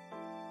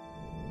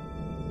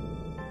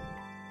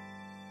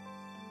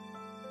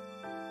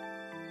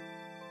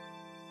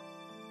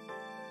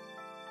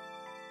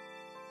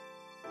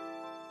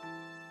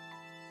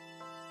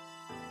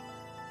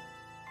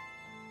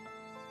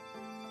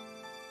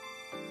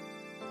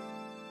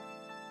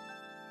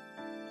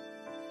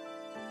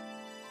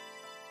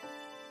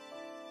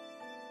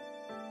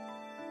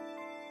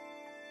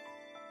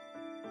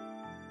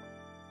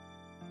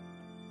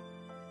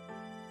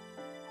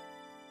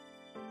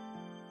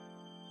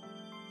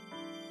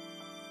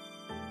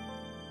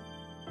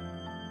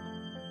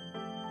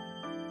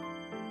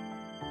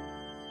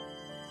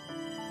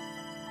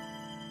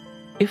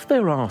 If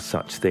there are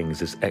such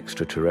things as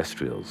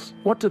extraterrestrials,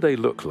 what do they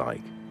look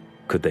like?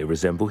 Could they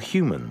resemble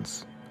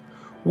humans?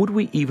 Would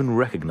we even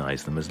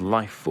recognize them as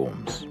life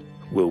forms?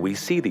 Will we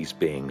see these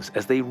beings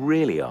as they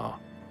really are,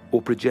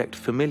 or project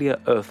familiar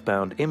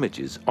earthbound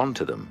images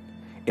onto them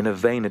in a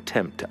vain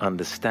attempt to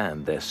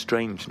understand their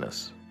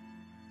strangeness?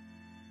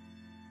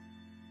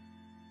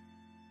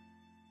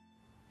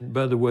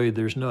 By the way,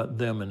 there's not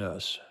them and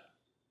us.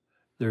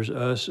 There's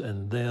us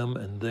and them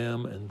and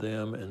them and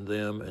them and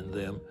them and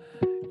them.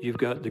 You've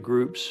got the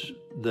groups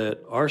that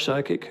are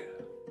psychic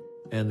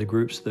and the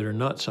groups that are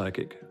not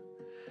psychic.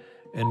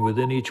 And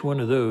within each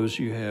one of those,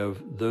 you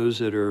have those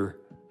that are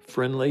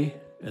friendly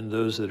and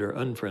those that are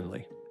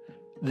unfriendly.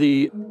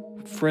 The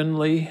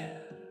friendly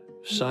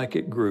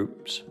psychic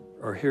groups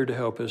are here to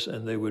help us,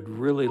 and they would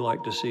really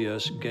like to see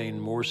us gain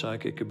more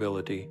psychic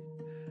ability.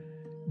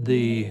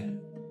 The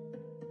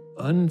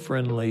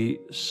unfriendly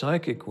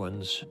psychic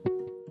ones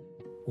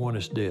want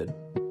us dead.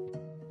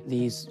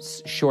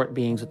 These short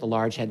beings with the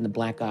large head and the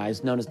black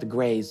eyes, known as the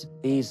Greys,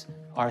 these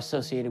are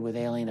associated with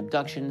alien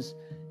abductions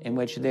in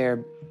which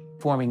they're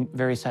performing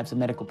various types of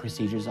medical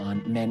procedures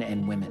on men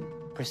and women.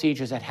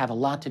 Procedures that have a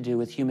lot to do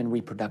with human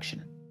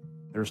reproduction.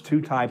 There's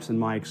two types in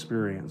my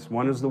experience.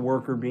 One is the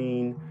worker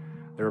being.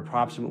 They're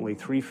approximately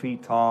 3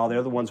 feet tall.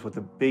 They're the ones with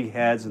the big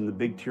heads and the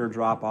big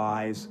teardrop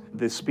eyes.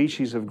 The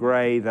species of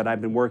Gray that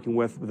I've been working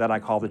with that I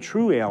call the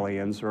true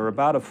aliens are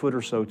about 1 foot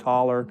or so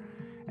taller,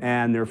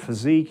 and their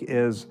physique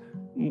is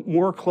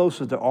more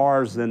closer to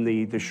ours than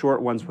the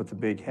short ones with the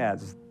big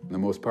heads. The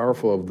most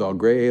powerful of the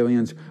gray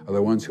aliens are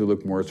the ones who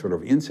look more sort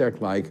of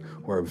insect-like,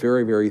 who are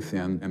very, very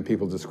thin, and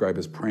people describe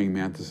as praying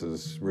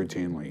mantises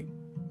routinely.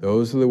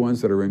 Those are the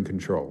ones that are in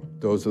control.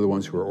 Those are the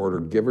ones who are order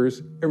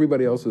givers.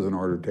 Everybody else is an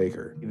order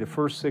taker. The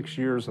first 6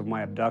 years of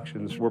my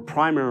abductions were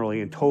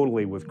primarily and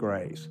totally with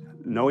Grays.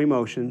 No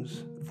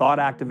emotions,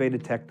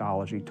 thought-activated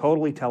technology,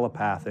 totally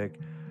telepathic,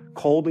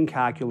 cold and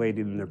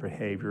calculated in their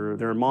behavior.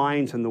 Their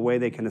minds and the way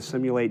they can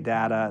assimilate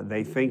data,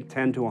 they think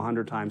 10 to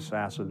 100 times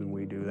faster than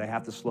we do. They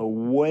have to slow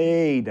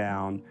way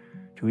down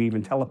to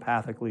even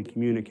telepathically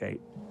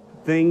communicate.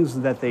 Things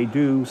that they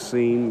do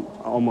seem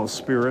almost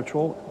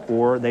spiritual,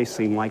 or they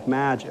seem like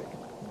magic.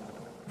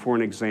 For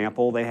an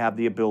example, they have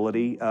the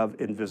ability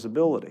of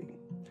invisibility.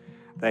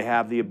 They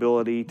have the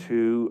ability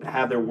to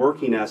have their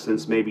working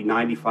essence maybe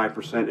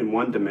 95% in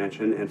one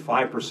dimension and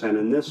 5%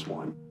 in this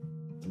one.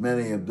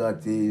 Many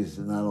abductees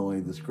not only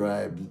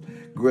describe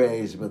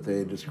Grays, but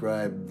they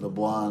describe the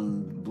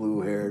blonde,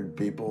 blue-haired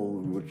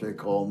people, which they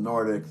call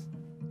Nordics.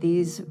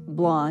 these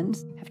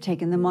blondes have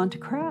taken them onto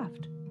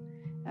craft,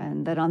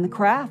 and that on the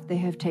craft they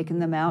have taken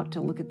them out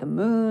to look at the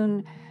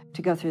moon,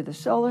 to go through the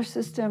solar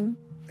system.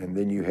 And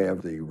then you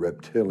have the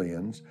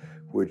reptilians,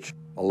 which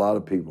a lot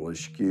of people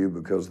eschew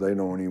because they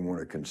don't even want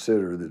to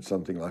consider that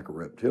something like a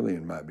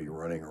reptilian might be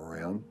running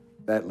around.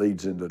 That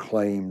leads into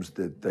claims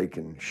that they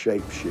can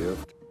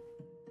shapeshift.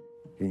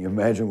 Can you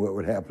imagine what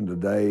would happen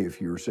today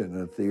if you were sitting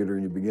in a theater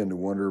and you begin to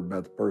wonder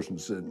about the person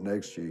sitting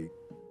next to you?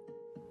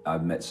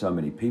 I've met so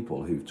many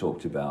people who've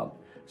talked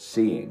about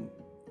seeing,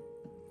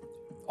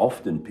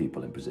 often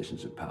people in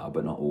positions of power,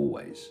 but not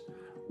always,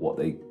 what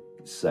they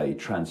say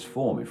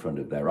transform in front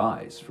of their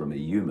eyes from a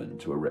human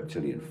to a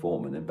reptilian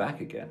form and then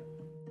back again.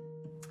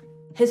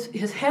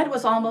 His head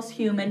was almost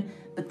human,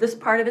 but this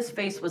part of his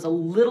face was a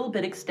little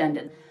bit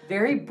extended.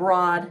 Very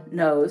broad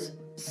nose,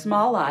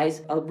 small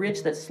eyes, a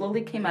ridge that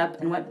slowly came up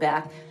and went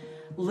back,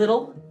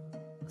 little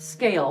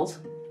scales,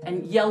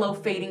 and yellow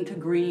fading to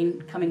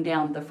green coming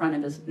down the front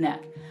of his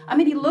neck. I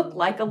mean, he looked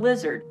like a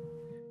lizard.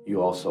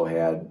 You also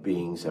had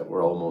beings that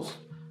were almost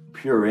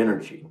pure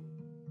energy,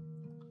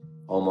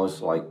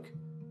 almost like,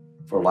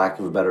 for lack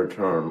of a better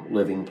term,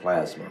 living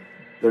plasma.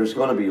 There's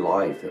going to be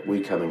life that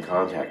we come in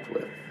contact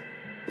with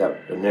that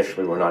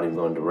initially we're not even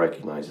going to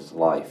recognize as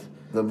life.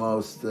 The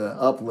most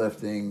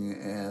uplifting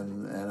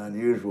and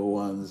unusual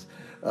ones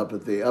up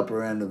at the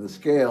upper end of the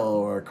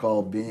scale are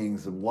called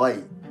beings of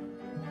light.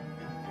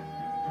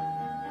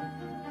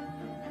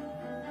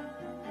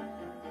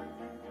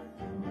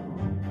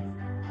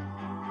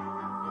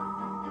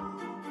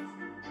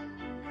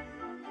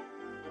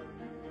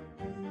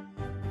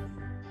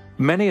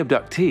 Many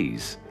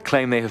abductees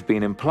claim they have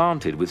been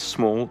implanted with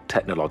small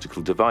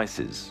technological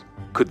devices.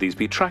 Could these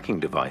be tracking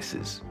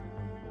devices?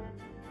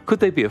 Could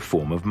they be a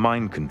form of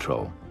mind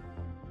control?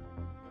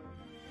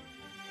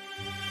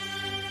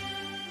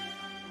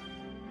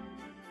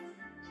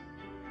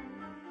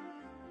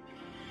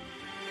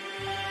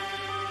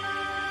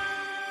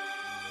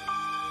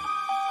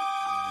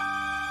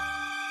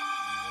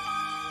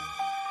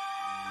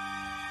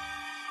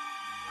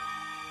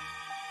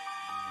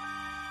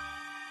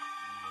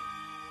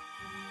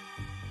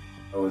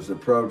 I was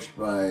approached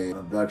by an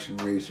abduction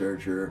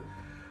researcher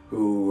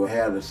who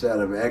had a set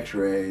of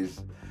x-rays,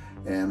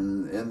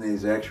 and in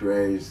these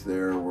x-rays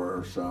there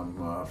were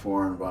some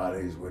foreign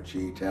bodies which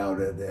he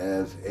touted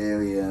as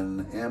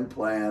alien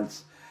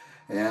implants,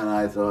 and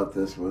I thought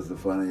this was the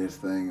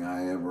funniest thing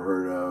I ever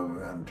heard of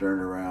and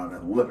turned around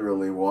and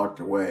literally walked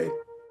away.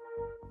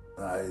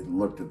 I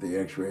looked at the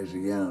x-rays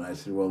again and I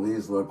said, well,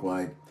 these look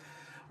like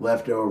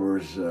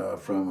leftovers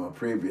from a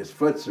previous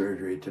foot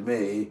surgery to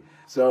me.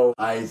 So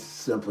I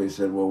simply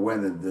said, well,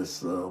 when did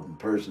this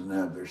person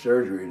have their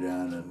surgery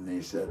done? And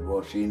he said,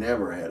 well, she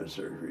never had a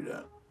surgery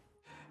done.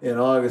 In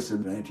August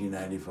of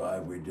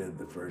 1995, we did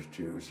the first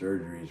 2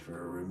 surgeries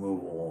for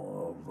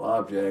removal of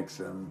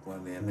objects, and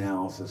when the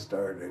analysis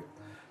started to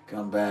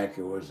come back,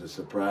 it was a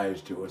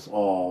surprise to us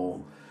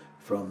all,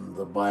 from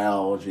the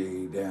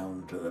biology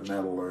down to the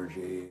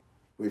metallurgy.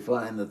 We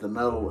find that the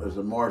metal is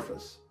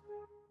amorphous.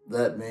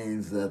 That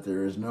means that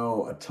there is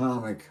no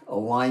atomic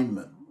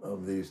alignment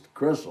of these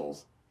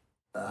crystals.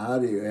 How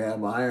do you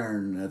have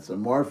iron that's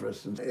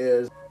amorphous and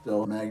is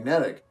still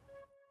magnetic?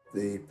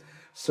 The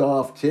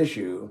soft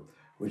tissue,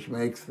 which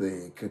makes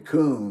the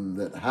cocoon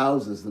that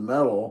houses the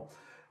metal,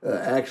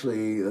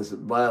 actually, this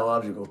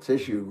biological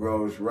tissue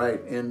grows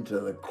right into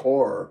the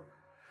core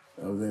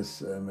of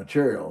this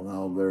material.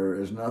 Now,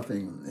 there is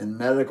nothing in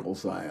medical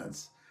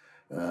science,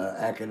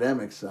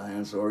 academic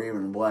science, or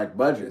even black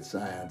budget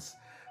science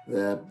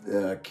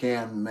that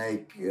can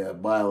make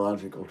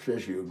biological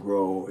tissue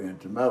grow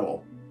into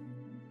metal.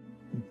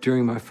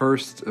 During my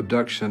first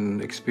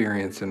abduction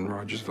experience in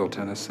Rogersville,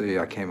 Tennessee,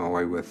 I came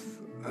away with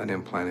an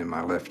implant in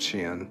my left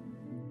shin.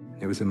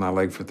 It was in my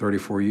leg for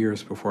 34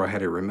 years before I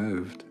had it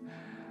removed,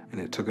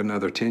 and it took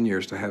another 10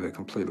 years to have it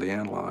completely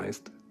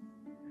analyzed.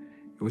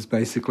 It was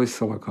basically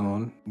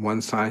silicone.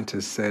 One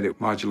scientist said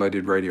it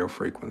modulated radio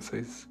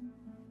frequencies.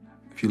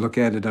 If you look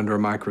at it under a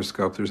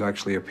microscope, there's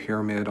actually a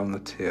pyramid on the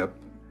tip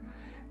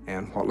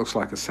and what looks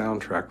like a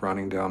soundtrack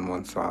running down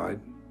one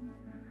side.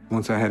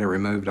 Once I had it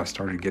removed, I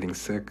started getting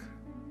sick.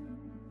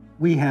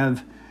 We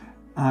have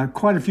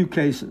quite a few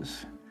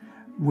cases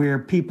where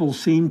people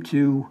seem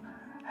to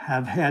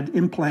have had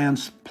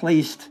implants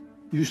placed,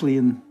 usually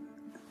in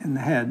the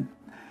head,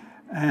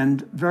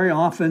 and very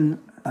often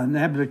an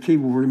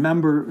abductee will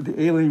remember the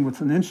alien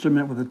with an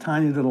instrument with a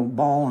tiny little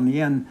ball on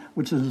the end,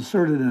 which is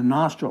inserted in a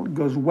nostril. It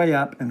goes way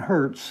up and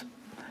hurts.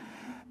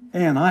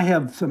 And I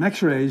have some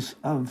x-rays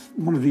of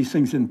one of these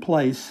things in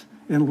place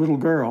in a little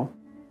girl,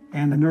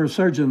 and the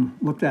neurosurgeon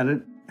looked at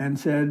it and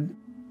said,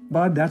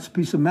 Bud, that's a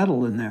piece of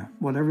metal in there,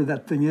 whatever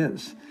that thing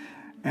is.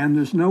 And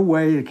there's no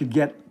way it could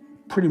get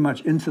pretty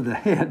much into the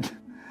head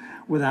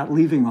without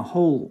leaving a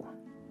hole.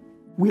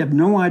 We have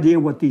no idea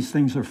what these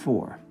things are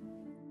for.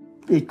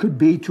 It could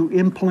be to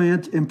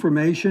implant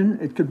information,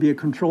 it could be a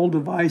control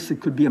device, it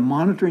could be a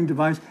monitoring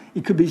device,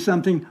 it could be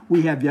something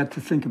we have yet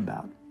to think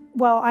about.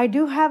 Well, I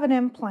do have an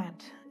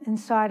implant.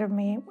 inside of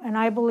me, and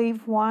I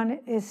believe one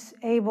is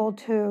able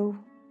to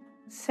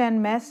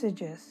send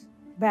messages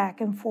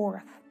back and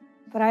forth.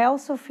 But I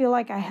also feel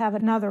like I have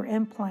another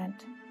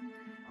implant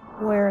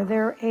where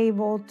they're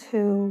able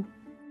to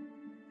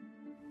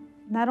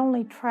not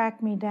only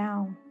track me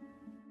down,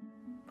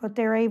 but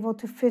they're able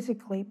to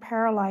physically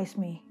paralyze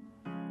me.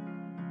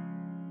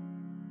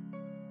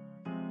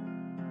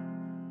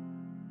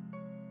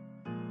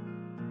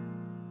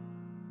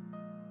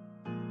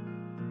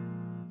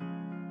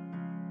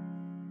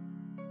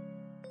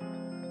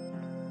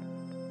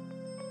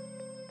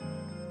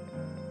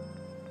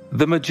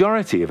 The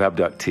majority of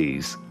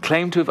abductees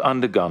claim to have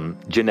undergone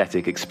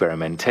genetic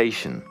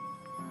experimentation.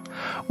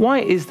 Why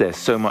is there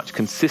so much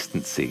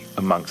consistency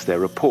amongst their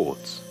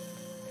reports?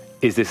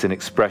 Is this an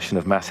expression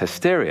of mass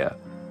hysteria,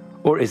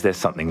 or is there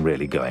something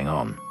really going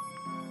on?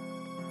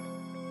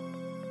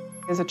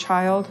 As a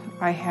child,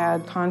 I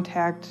had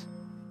contact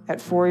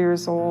at 4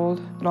 years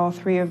old. All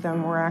three of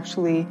them were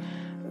actually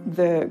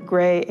the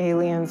gray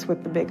aliens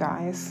with the big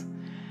eyes.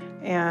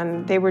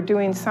 And they were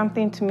doing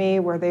something to me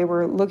where they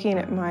were looking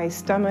at my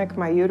stomach,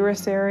 my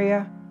uterus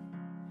area.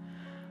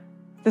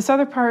 This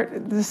other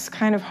part, this is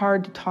kind of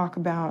hard to talk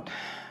about,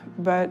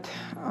 but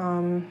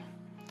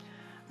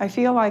I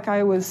feel like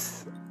I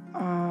was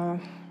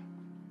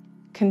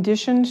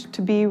conditioned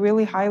to be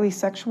really highly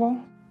sexual,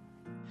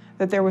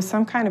 that there was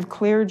some kind of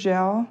clear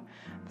gel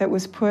that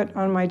was put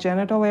on my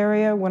genital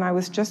area when I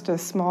was just a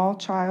small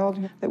child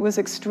that was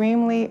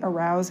extremely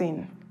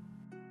arousing.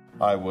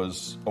 I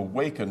was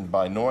awakened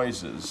by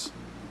noises.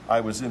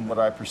 I was in what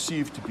I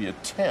perceived to be a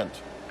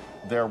tent.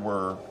 There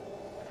were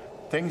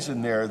things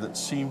in there that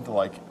seemed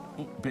like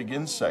big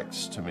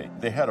insects to me.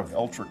 They had an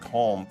ultra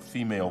calm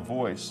female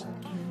voice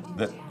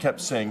that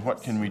kept saying,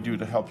 "What can we do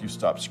to help you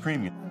stop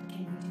screaming?"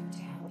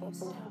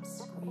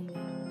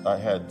 I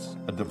had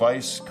a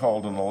device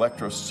called an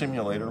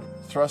electrostimulator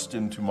thrust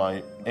into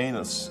my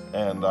anus,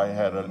 and I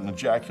had an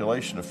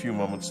ejaculation a few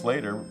moments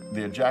later.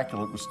 The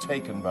ejaculate was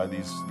taken by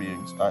these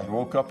beings. I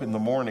woke up in the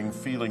morning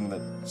feeling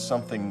that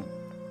something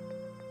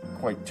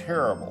quite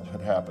terrible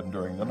had happened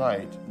during the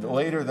night.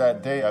 Later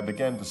that day, I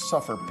began to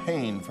suffer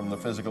pain from the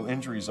physical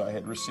injuries I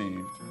had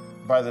received.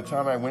 By the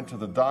time I went to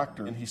the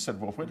doctor, and he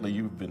said, "Well, Whitley,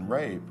 you've been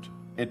raped."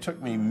 It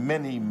took me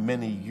many,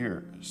 many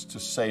years to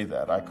say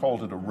that. I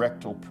called it a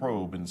rectal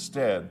probe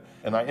instead,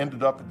 and I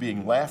ended up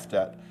being laughed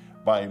at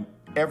by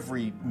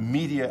every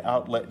media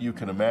outlet you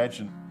can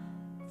imagine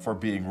for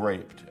being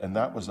raped, and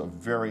that was a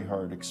very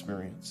hard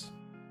experience.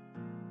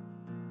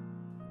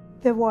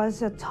 There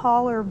was a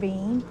taller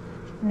being,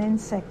 an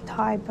insect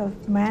type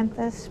of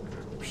mantis.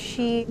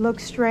 She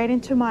looked straight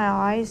into my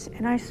eyes,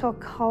 and I saw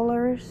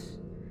colors.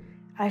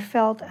 I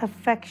felt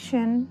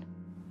affection,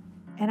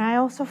 and I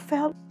also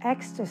felt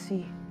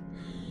ecstasy.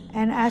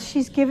 And as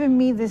she's giving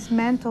me this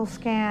mental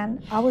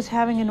scan, I was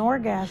having an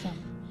orgasm.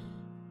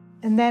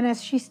 And then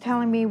as she's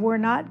telling me, "We're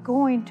not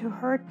going to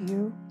hurt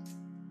you,"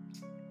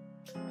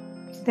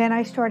 then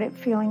I started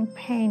feeling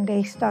pain.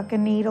 They stuck a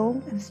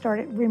needle and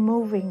started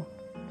removing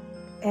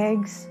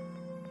eggs.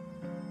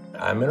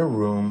 I'm in a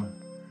room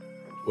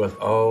with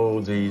all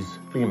these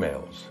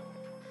females.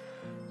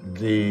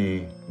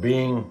 The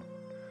being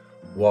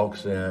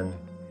walks in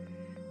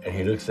and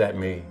he looks at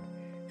me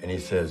and he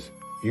says,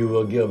 "You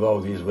will give all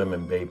these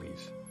women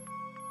babies."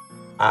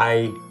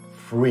 I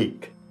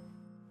freak.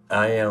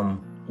 I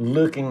am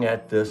looking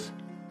at this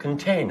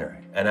container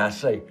and I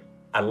say,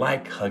 "I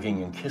like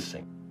hugging and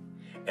kissing."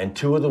 And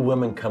two of the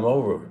women come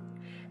over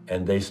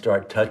and they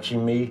start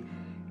touching me,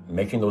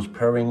 making those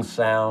purring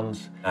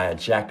sounds. I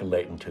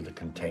ejaculate into the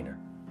container.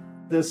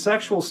 The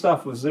sexual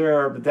stuff was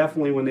there, but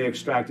definitely when they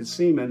extracted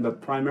semen, but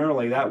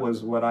primarily that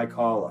was what I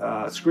call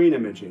screen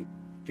imaging.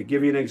 To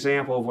give you an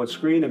example of what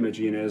screen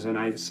imaging is,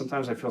 and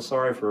sometimes I feel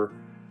sorry for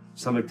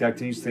some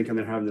abductees thinking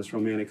they're having this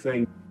romantic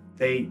thing.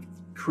 They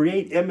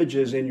create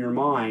images in your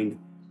mind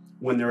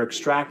when they're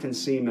extracting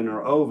semen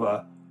or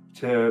ova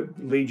to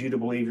lead you to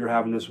believe you're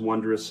having this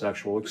wondrous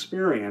sexual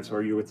experience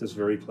or you're with this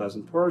very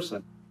pleasant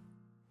person.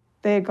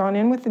 They had gone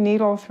in with the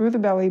needle through the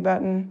belly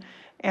button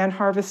and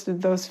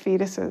harvested those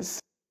fetuses.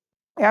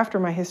 After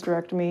my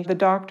hysterectomy, the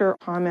doctor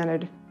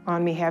commented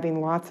on me having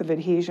lots of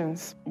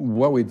adhesions.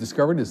 What we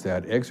discovered is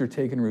that eggs are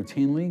taken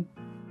routinely.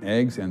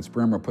 Eggs and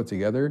sperm are put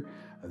together.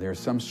 There's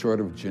some sort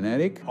of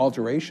genetic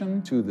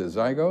alteration to the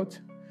zygote.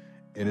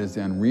 It is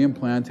then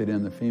reimplanted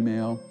in the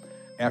female.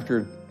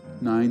 After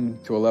 9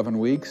 to 11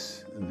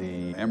 weeks,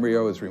 the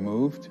embryo is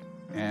removed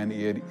and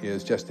it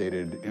is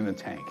gestated in a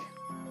tank.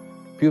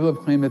 People have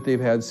claimed that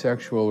they've had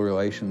sexual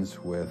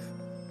relations with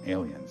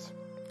aliens.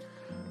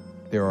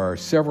 There are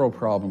several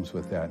problems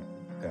with that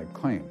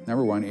claim.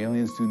 Number one,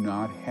 aliens do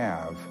not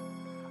have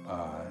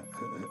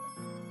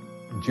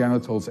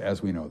genitals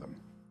as we know them.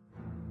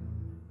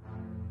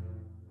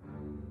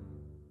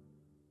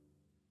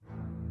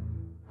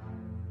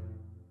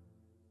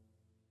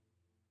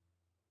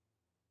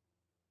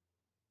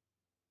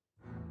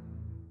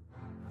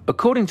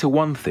 According to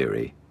one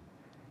theory,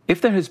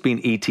 if there has been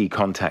ET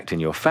contact in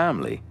your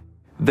family,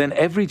 then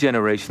every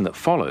generation that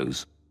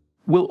follows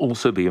will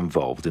also be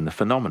involved in the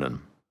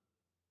phenomenon.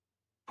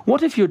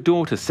 What if your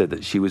daughter said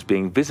that she was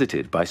being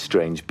visited by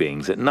strange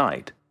beings at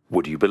night?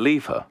 Would you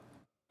believe her?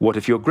 What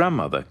if your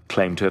grandmother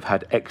claimed to have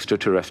had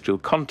extraterrestrial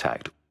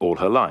contact all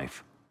her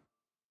life?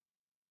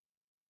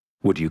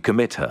 Would you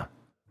commit her?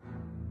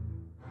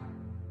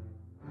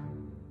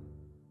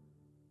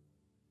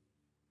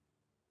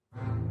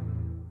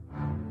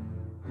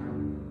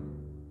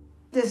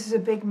 This is a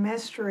big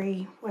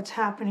mystery, what's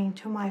happening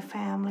to my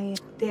family.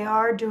 They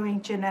are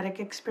doing genetic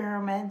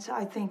experiments.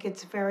 I think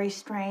it's very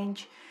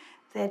strange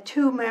that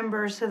 2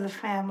 members of the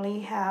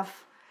family have,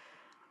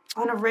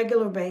 on a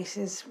regular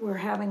basis, we're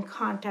having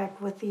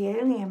contact with the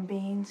alien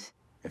beings.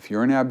 If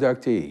you're an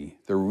abductee,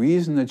 the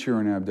reason that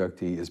you're an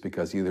abductee is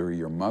because either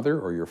your mother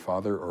or your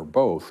father or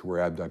both were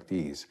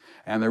abductees.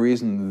 And the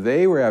reason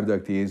they were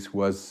abductees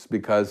was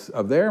because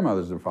of their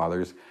mothers and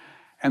fathers.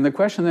 And the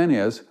question then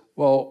is,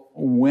 well,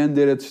 when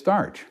did it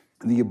start?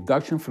 The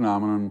abduction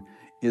phenomenon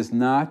is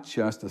not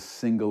just a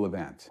single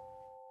event.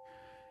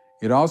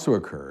 It also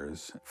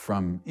occurs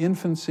from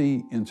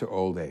infancy into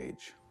old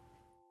age.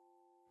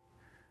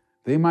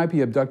 They might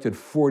be abducted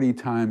 40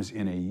 times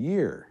in a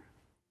year,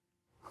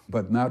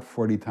 but not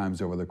 40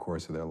 times over the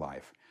course of their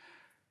life.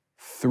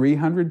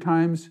 300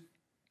 times?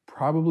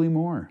 Probably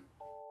more.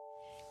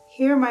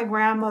 Here my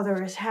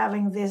grandmother is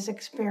having this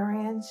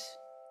experience.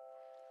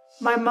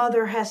 My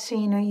mother has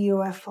seen a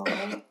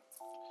UFO.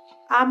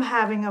 I'm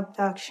having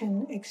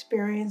abduction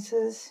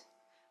experiences.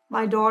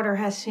 My daughter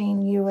has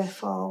seen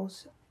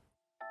UFOs.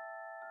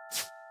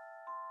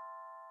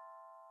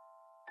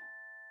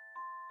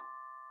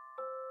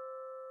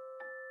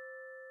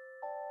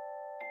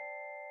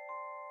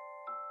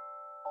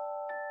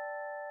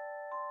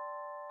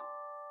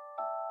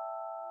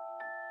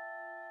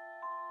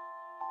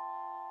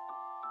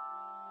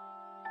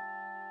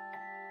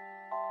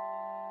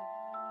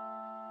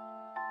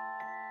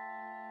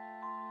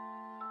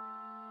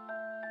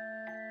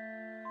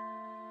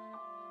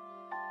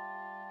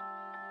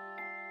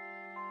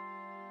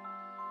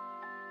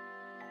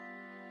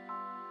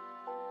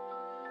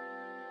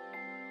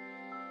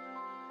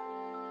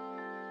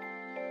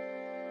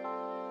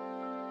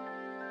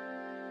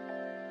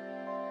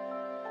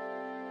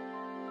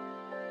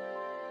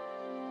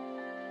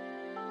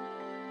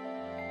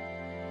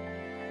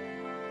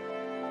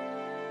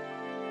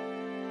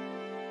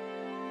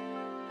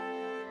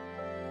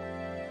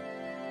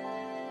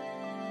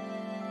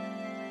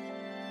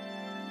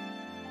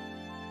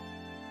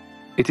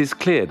 It is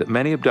clear that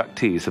many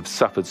abductees have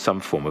suffered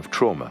some form of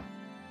trauma.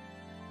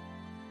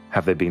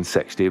 Have they been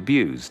sexually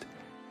abused?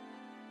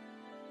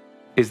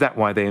 Is that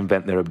why they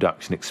invent their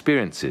abduction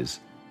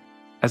experiences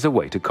as a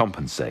way to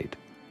compensate?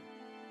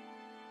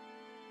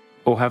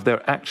 Or have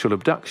their actual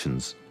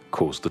abductions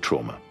caused the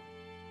trauma?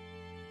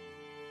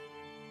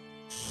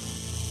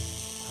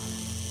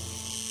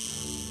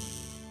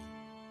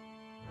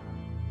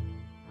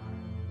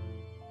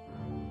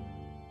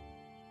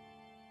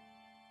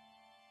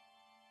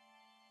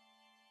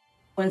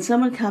 When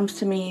someone comes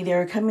to me,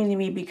 they're coming to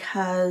me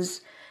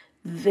because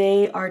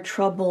they are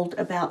troubled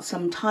about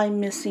some time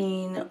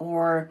missing,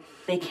 or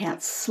they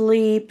can't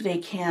sleep, they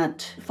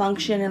can't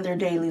function in their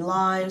daily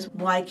lives.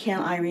 Why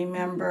can't I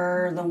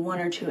remember the 1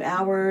 or 2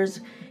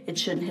 hours? It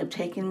shouldn't have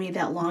taken me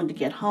that long to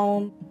get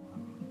home.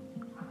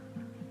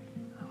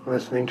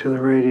 Listening to the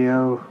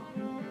radio.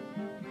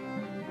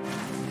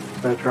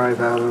 I drive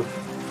out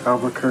of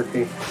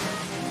Albuquerque.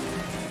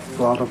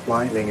 A lot of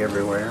lightning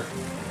everywhere.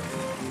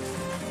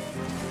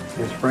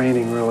 It's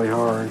raining really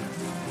hard.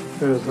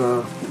 There's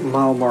a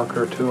mile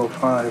marker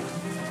 205.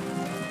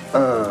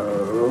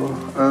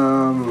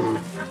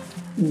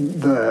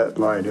 That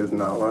light is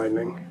not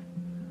lightning.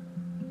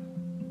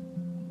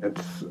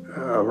 It's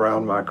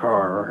around my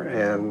car,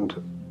 and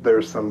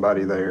there's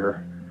somebody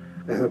there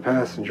in the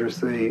passenger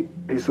seat.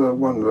 He's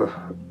one of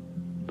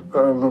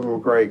the little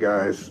gray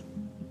guys.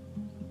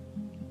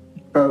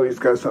 Oh, he's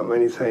got something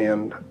in his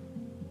hand.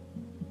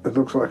 It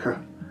looks like a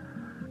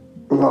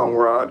long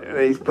rod, and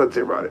he puts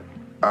it right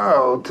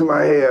to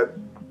my head.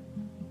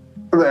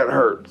 That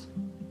hurts.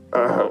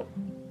 Oh,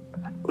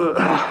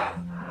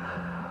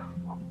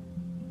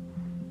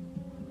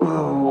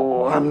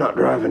 I'm not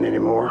driving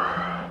anymore.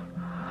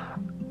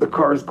 The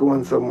car's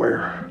going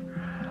somewhere.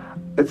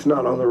 It's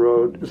not on the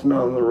road. It's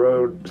not on the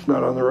road. It's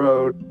not on the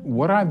road.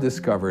 What I've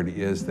discovered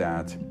is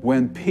that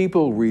when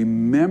people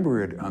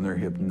remember it under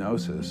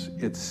hypnosis,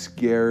 it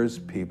scares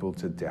people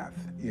to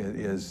death. It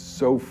is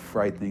so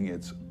frightening,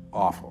 it's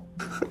awful.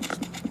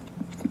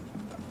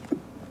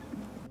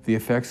 The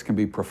effects can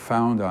be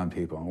profound on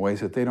people in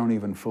ways that they don't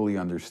even fully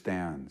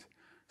understand.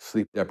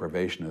 Sleep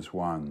deprivation is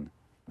one.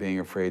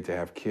 Being afraid to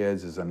have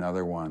kids is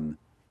another one.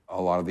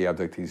 A lot of the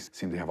abductees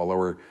seem to have a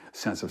lower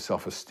sense of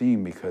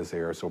self-esteem because they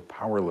are so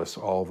powerless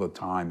all the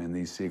time in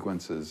these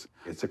sequences.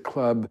 It's a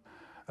club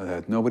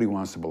that nobody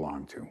wants to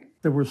belong to.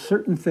 There were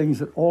certain things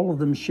that all of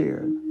them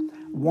shared.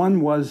 One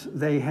was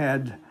they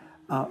had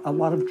a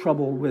lot of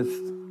trouble with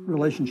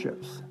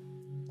relationships,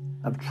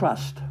 of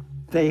trust.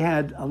 They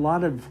had a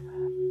lot of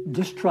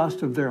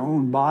distrust of their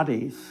own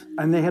bodies,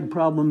 and they had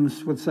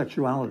problems with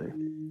sexuality.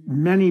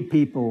 Many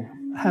people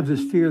have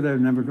this fear they're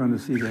never going to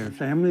see their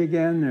family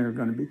again, they're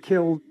going to be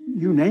killed,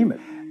 you name it.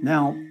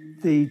 Now,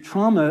 the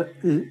trauma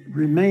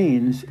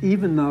remains,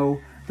 even though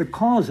the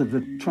cause of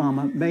the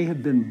trauma may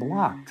have been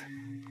blocked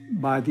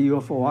by the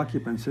UFO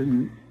occupants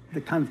and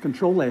the kind of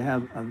control they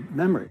have of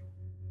memory.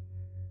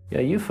 Yeah,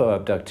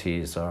 UFO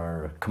abductees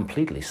are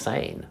completely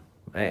sane.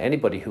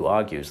 Anybody who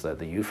argues that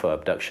the UFO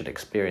abduction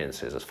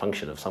experience is a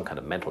function of some kind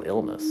of mental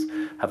illness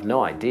have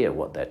no idea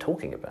what they're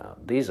talking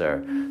about. These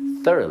are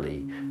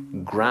thoroughly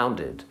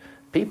grounded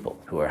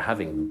people who are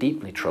having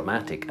deeply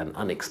traumatic and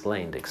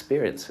unexplained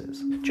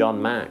experiences.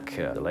 John Mack,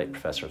 the late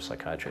professor of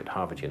psychiatry at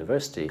Harvard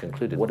University,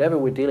 concluded whatever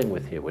we're dealing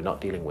with here, we're not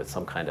dealing with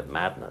some kind of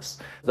madness.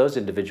 Those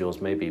individuals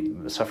may be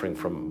suffering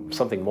from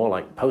something more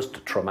like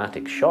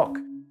post-traumatic shock.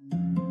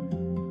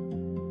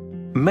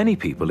 Many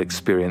people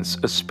experience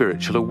a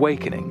spiritual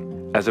awakening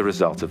as a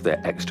result of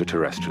their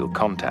extraterrestrial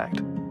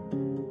contact.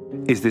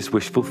 Is this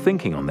wishful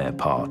thinking on their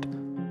part,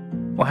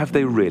 or have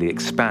they really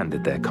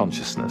expanded their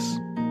consciousness?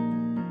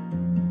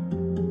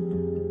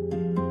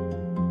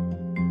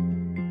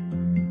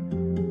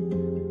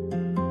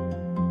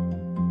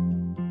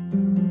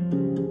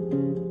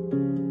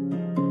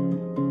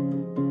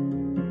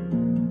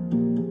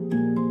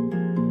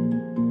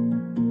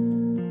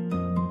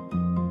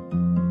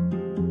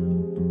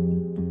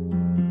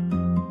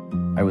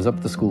 I was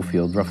up the school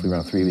field roughly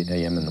around 3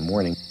 a.m. in the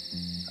morning.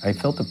 I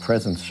felt a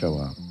presence show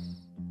up,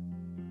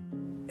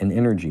 an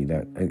energy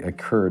that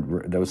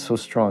occurred that was so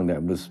strong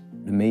that was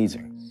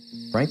amazing.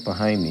 Right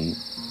behind me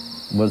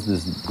was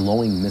this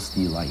glowing,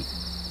 misty light.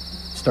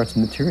 It starts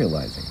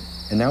materializing,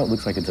 and now it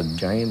looks like it's a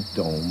giant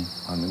dome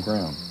on the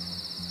ground.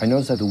 I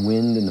noticed that the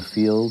wind in the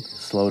field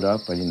slowed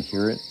up. I didn't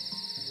hear it,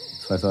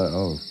 so I thought,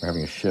 oh, we're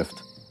having a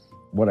shift.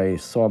 What I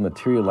saw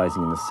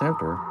materializing in the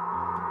center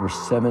were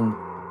 7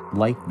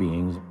 light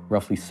beings,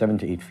 roughly 7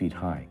 to 8 feet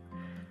high.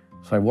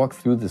 So I walked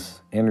through this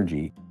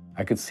energy.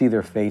 I could see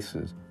their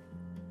faces.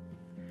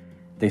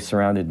 They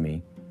surrounded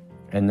me,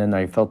 and then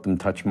I felt them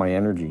touch my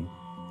energy.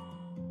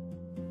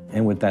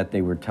 And with that,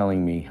 they were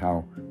telling me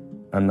how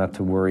I'm not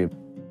to worry.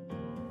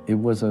 It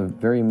was a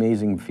very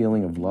amazing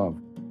feeling of love.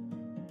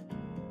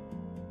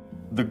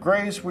 The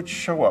Greys would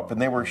show up,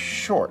 and they were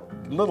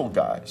short, little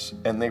guys,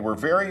 and they were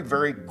very,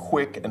 very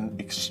quick and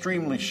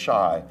extremely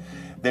shy.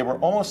 They were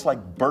almost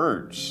like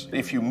birds.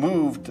 If you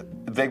moved,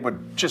 they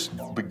would just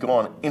be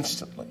gone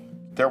instantly.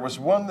 There was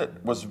one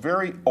that was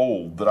very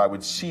old that I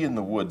would see in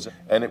the woods,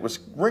 and it was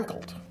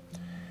wrinkled.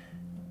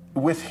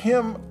 With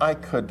him, I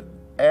could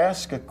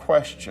ask a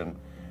question,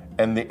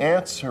 and the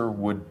answer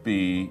would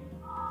be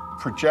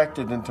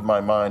projected into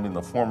my mind in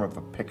the form of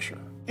a picture.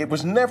 It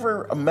was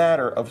never a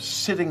matter of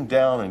sitting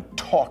down and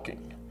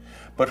talking,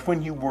 but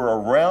when you were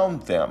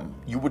around them,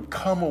 you would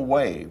come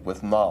away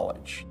with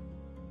knowledge.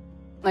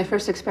 My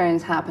first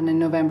experience happened in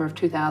November of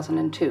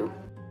 2002.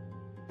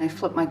 I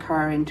flipped my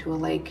car into a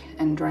lake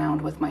and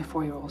drowned with my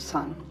 4-year-old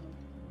son.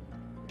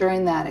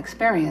 During that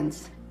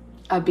experience,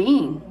 a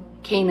being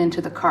came into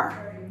the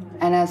car.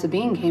 And as the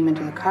being came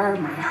into the car,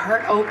 my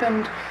heart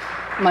opened,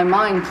 my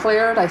mind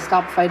cleared, I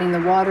stopped fighting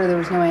the water, there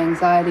was no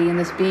anxiety, and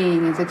this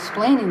being is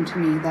explaining to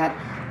me that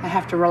I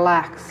have to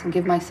relax and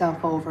give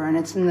myself over, and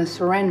it's in the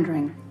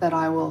surrendering that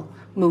I will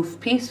move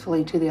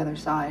peacefully to the other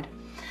side.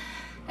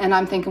 And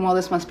I'm thinking, well,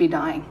 this must be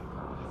dying.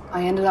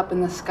 I ended up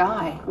in the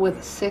sky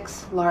with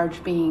 6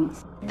 large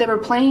beings. They were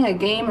playing a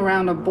game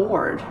around a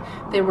board.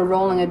 They were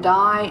rolling a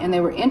die, and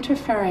they were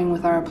interfering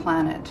with our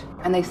planet.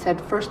 And they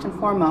said, first and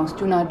foremost,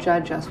 do not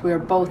judge us. We are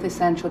both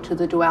essential to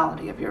the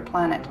duality of your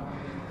planet,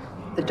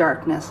 the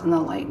darkness and the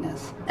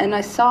lightness. And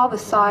I saw the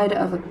side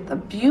of a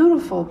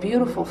beautiful,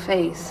 beautiful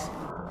face.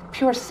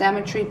 Pure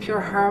symmetry,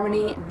 pure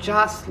harmony,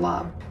 just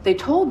love. They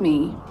told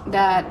me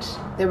that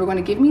they were going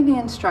to give me the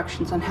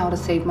instructions on how to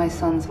save my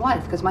son's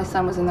life, because my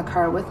son was in the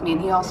car with me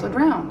and he also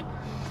drowned.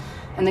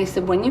 And they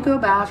said, when you go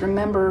back,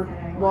 remember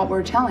what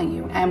we're telling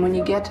you, and when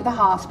you get to the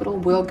hospital,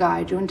 we'll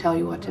guide you and tell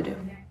you what to do.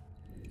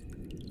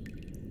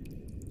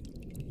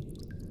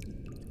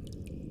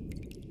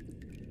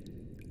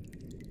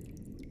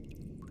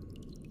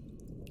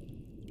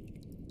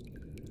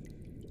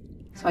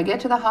 So I get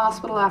to the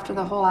hospital after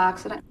the whole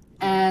accident,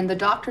 and the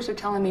doctors are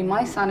telling me,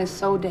 my son is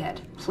so dead,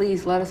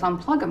 please let us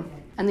unplug him.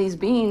 And these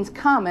beings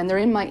come, and they're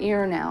in my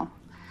ear now,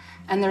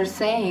 and they're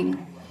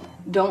saying,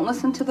 don't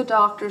listen to the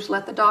doctors,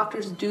 let the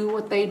doctors do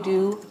what they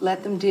do,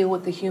 let them deal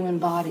with the human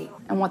body.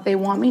 And what they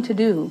want me to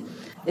do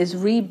is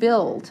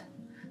rebuild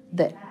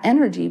the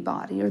energy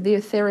body, or the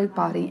etheric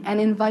body,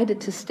 and invite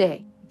it to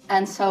stay.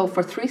 And so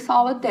for 3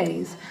 solid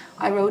days,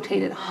 I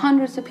rotated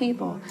hundreds of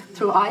people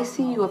through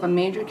ICU of a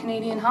major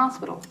Canadian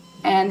hospital.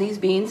 And these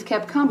beings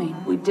kept coming.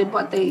 We did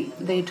what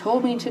they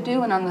told me to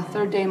do, and on the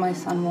 3rd day, my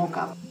son woke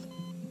up.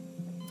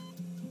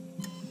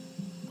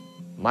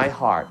 My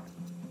heart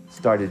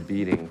started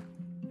beating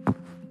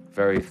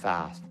very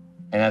fast.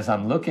 And as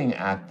I'm looking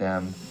at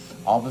them,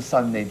 all of a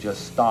sudden they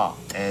just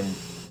stopped, and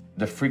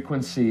the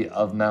frequency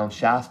of Mount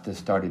Shasta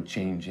started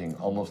changing,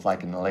 almost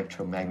like an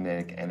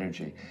electromagnetic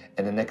energy.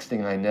 And the next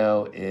thing I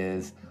know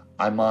is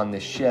I'm on the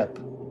ship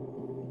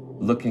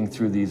looking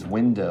through these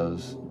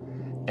windows,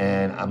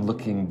 and I'm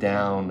looking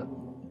down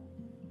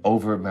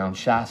over Mount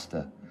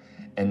Shasta.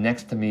 And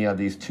next to me are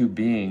these two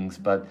beings,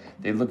 but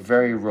they look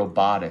very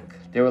robotic.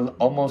 They were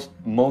almost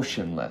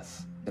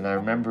motionless. And I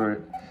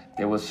remember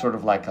there was sort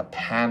of like a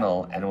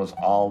panel, and it was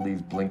all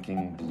these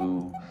blinking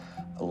blue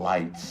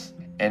lights.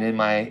 And in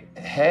my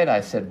head,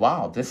 I said,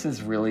 wow, this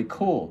is really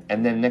cool.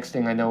 And then next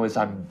thing I know is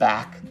I'm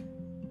back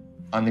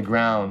on the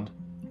ground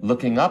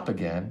looking up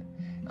again.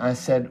 I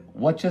said,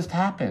 what just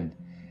happened?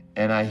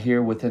 And I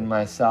hear within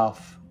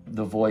myself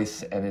the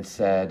voice, and it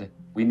said,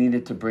 we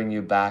needed to bring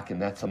you back, and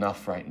that's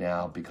enough right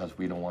now because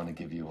we don't want to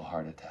give you a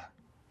heart attack.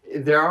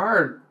 There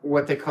are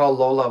what they call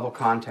low-level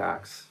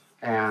contacts,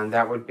 and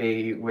that would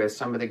be with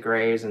some of the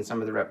Greys and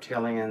some of the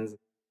reptilians.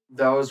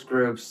 Those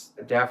groups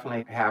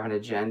definitely have an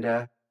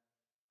agenda.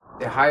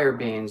 The higher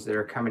beings that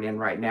are coming in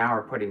right now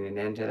are putting an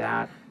end to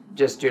that,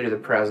 just due to the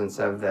presence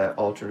of the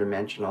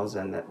ultra-dimensionals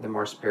and the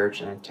more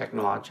spiritual and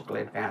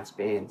technologically advanced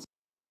beings.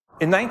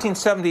 In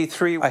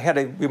 1973, I had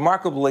a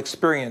remarkable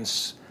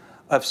experience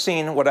of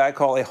seeing what I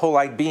call a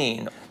whole-light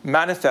being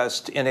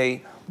manifest in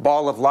a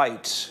ball of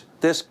light.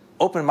 This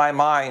opened my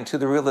mind to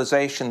the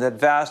realization that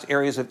vast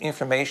areas of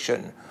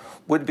information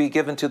would be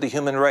given to the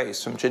human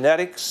race, from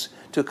genetics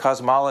to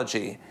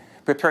cosmology,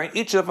 preparing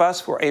each of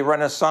us for a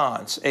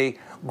renaissance, a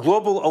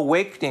global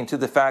awakening to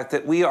the fact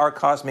that we are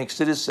cosmic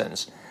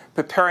citizens,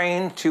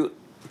 preparing to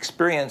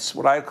experience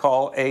what I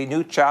call a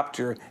new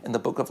chapter in the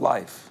book of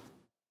life.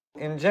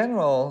 In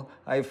general,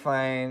 I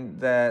find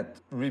that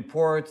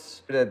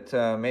reports that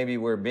maybe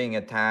we're being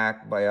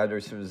attacked by other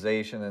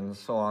civilizations and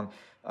so on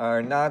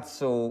are not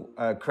so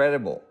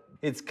credible.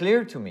 It's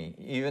clear to me,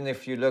 even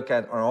if you look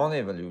at our own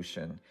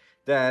evolution,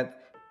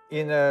 that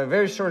in a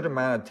very short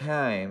amount of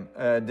time,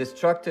 a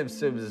destructive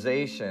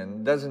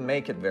civilization doesn't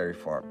make it very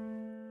far.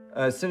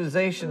 A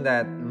civilization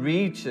that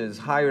reaches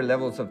higher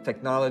levels of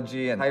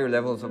technology and higher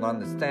levels of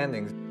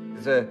understanding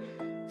is a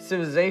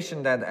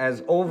civilization that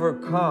has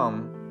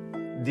overcome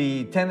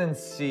the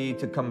tendency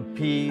to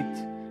compete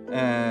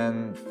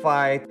and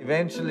fight,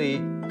 eventually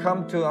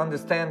come to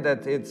understand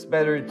that it's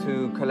better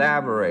to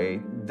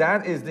collaborate.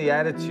 That is the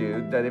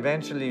attitude that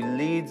eventually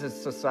leads a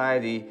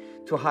society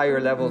to higher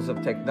levels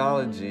of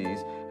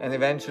technologies and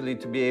eventually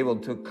to be able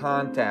to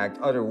contact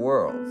other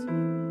worlds.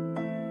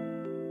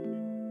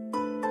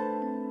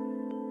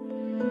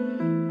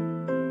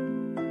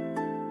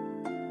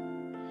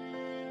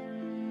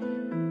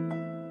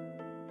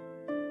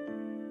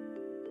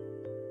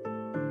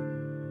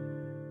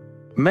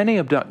 Many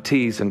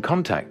abductees and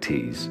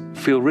contactees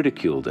feel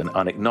ridiculed and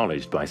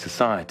unacknowledged by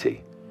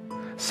society.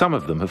 Some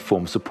of them have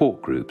formed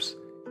support groups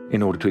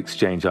in order to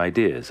exchange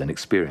ideas and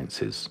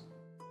experiences.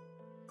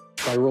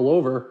 I roll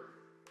over,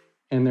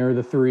 and there are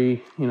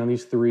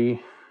these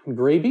three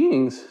gray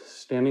beings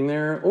standing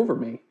there over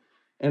me.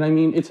 And I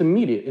mean, it's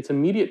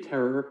immediate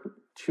terror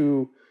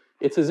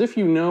it's as if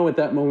you know at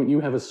that moment you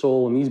have a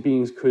soul and these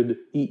beings could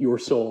eat your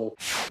soul.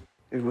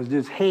 It was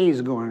this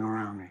haze going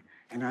around me.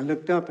 And I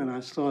looked up and I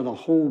saw the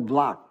whole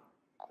block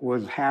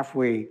was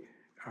halfway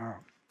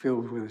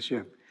filled with a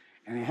ship.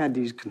 And it had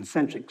these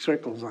concentric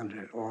circles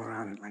under it, all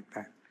around it like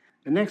that.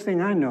 The next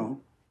thing I know,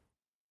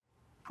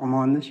 I'm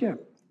on the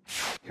ship.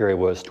 Here I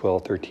was,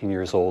 12, 13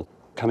 years old.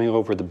 Coming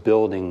over the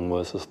building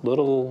was this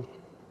little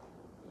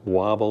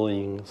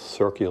wobbling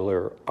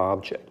circular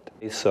object.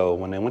 So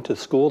when I went to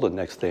school the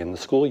next day in the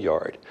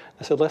schoolyard,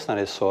 I said, last night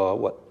I saw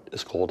what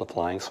is called a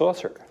flying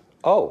saucer.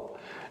 Oh,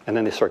 and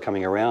then they start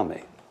coming around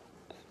me.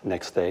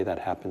 Next day, that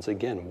happens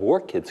again. More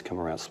kids come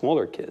around,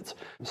 smaller kids.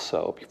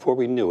 So before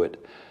we knew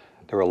it,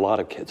 there were a lot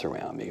of kids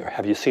around me. Or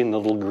have you seen the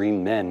little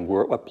green men?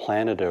 What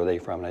planet are they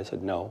from? And I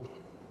said, no.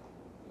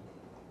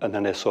 And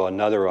then I saw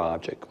another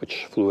object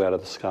which flew out of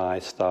the sky,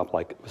 stopped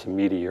like it was a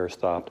meteor,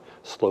 stopped,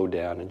 slowed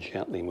down, and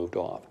gently moved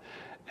off.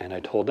 And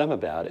I told them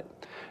about it.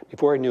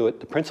 Before I knew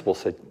it, the principal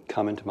said,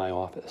 come into my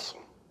office.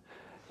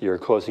 You're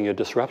causing a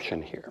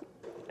disruption here.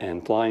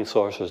 And flying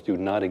saucers do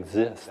not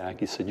exist.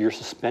 He said, you're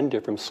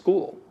suspended from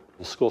school.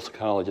 The school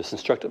psychologist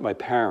instructed my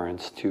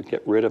parents to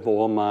get rid of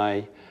all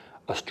my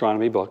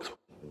astronomy books,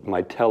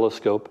 my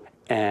telescope,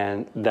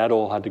 and that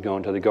all had to go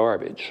into the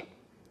garbage.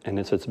 And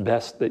it's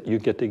best that you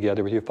get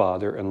together with your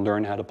father and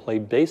learn how to play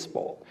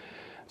baseball.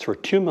 So for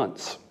 2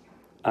 months,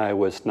 I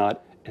was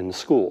not in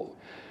school.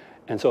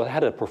 And so it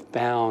had a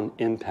profound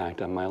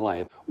impact on my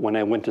life. When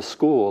I went to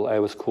school, I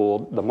was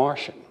called the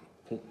Martian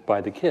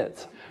by the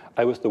kids.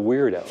 I was the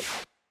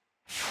weirdo.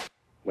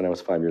 When I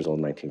was 5 years old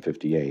in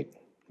 1958,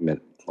 met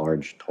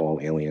large, tall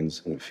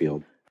aliens in the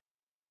field.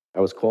 I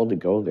was called to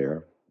go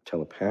there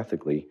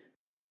telepathically.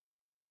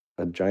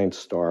 A giant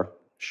star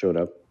showed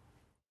up,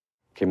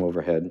 came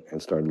overhead, and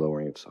started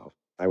lowering itself.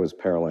 I was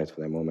paralyzed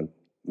for that moment,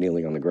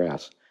 kneeling on the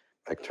grass.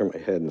 I turned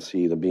my head and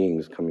see the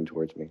beings coming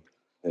towards me.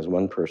 There's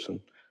one person,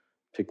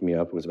 picked me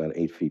up, who was about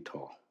 8 feet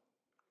tall.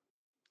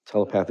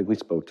 Telepathically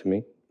spoke to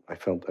me. I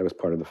felt I was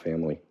part of the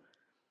family.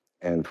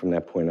 And from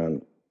that point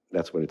on,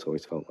 that's what it's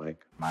always felt like.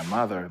 My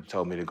mother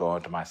told me to go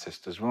into my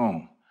sister's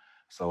room.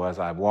 So as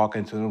I walk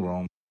into the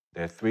room,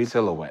 there are 3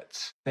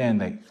 silhouettes. Then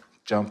they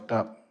jumped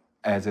up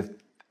as if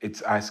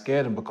I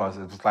scared them because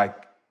it was like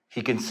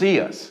he can see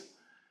us.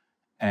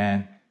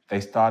 And they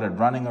started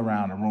running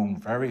around the room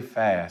very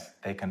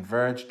fast. They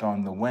converged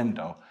on the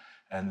window,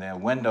 and their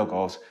window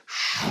goes,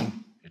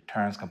 it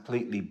turns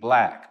completely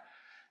black.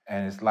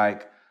 And it's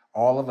like,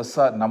 all of a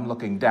sudden, I'm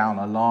looking down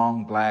a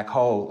long black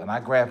hole, and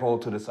I grab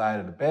hold to the side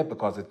of the bed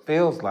because it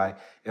feels like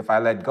if I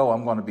let go,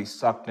 I'm going to be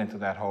sucked into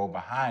that hole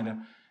behind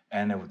him,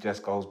 and it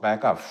just goes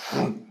back up.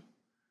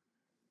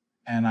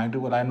 And I do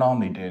what I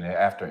normally did.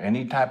 After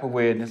any type of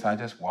weirdness, I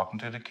just walked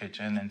into the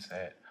kitchen and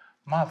said,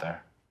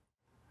 Mother,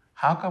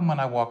 how come when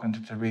I walked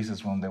into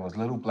Teresa's room, there was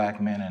little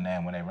black men in there,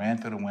 and when they ran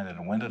through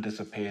the window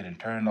disappeared and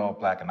turned all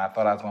black, and I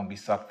thought I was going to be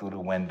sucked through the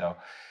window.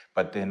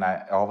 But then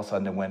all of a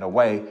sudden it went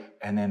away,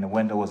 and then the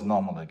window was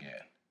normal again.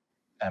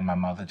 And my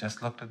mother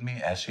just looked at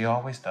me, as she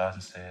always does,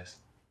 and says,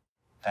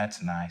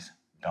 that's nice.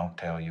 Don't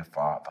tell your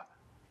father.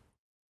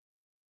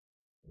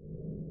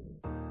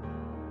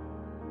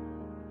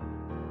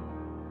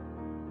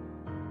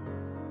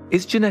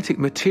 Is genetic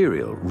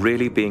material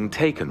really being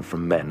taken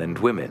from men and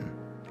women?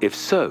 If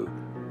so,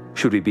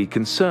 should we be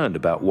concerned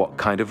about what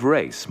kind of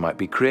race might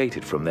be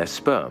created from their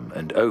sperm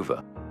and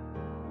ova?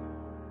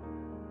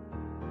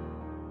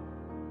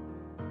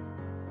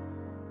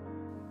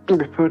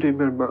 I put him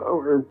in my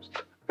arms,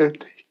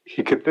 and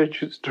he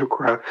continues to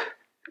cry,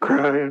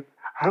 crying.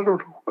 I don't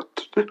know what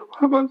to do.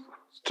 What am I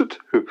supposed to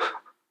do?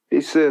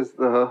 He says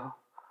the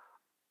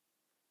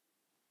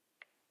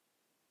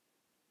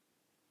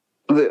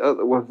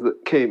other ones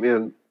that came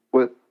in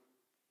with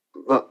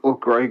the little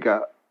gray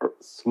guy are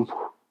some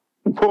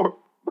more of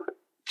my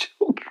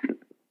children.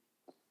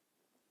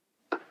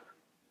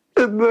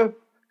 And the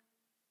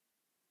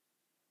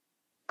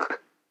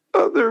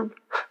other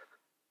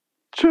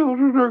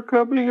children are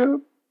coming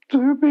up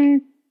to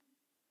me.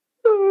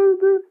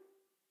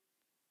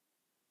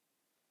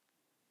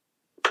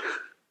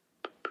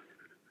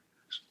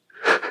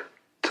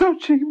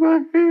 Touching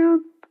my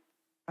hand.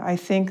 I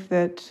think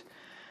that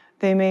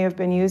they may have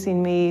been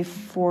using me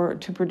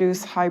to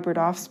produce hybrid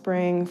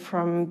offspring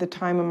from the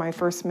time of my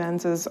first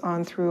menses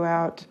on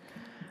throughout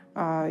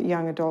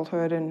young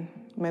adulthood and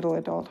middle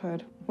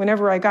adulthood.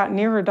 Whenever I got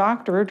near a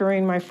doctor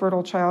during my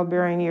fertile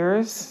childbearing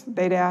years,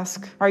 they'd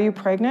ask, are you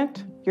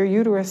pregnant? Your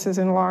uterus is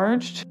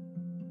enlarged.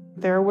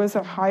 There was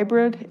a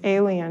hybrid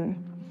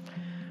alien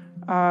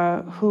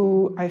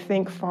who I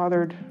think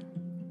fathered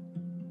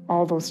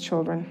all those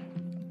children.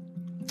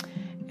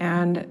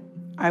 And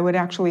I would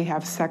actually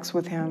have sex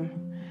with him.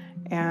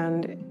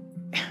 And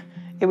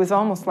it was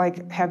almost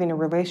like having a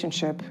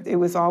relationship. It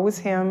was always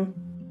him.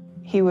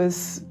 He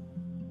was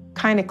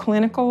kind of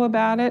clinical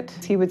about it.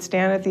 He would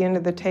stand at the end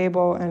of the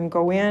table and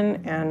go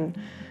in and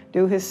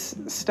do his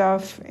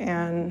stuff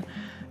and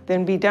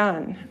then be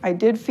done. I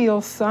did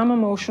feel some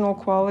emotional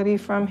quality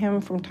from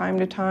him from time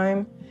to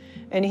time.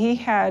 And he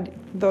had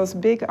those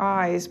big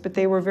eyes, but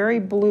they were very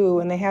blue,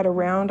 and they had a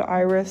round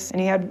iris, and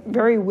he had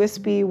very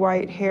wispy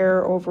white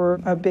hair over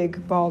a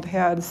big bald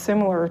head,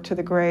 similar to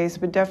the Greys,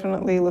 but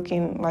definitely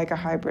looking like a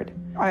hybrid.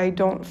 I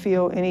don't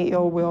feel any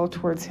ill will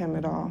towards him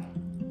at all.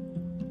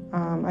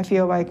 I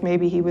feel like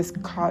maybe he was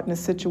caught in a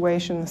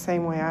situation the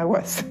same way I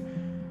was.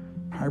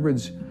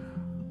 Hybrids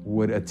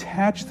would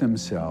attach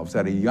themselves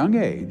at a young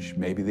age,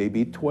 maybe they'd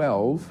be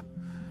 12,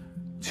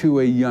 to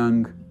a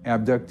young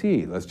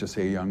abductee, let's just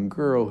say a young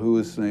girl who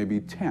is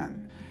maybe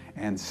 10,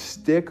 and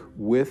stick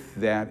with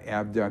that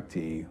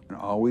abductee and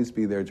always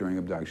be there during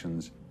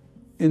abductions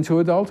into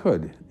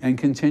adulthood and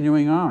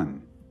continuing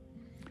on.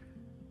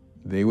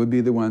 They would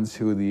be the ones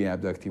who the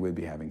abductee would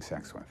be having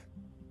sex with.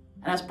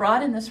 And I was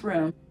brought in this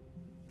room.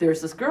 There's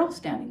this girl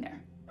standing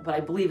there, what I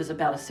believe is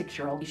about a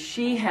 6-year-old.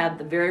 She had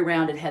the very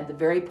rounded head, the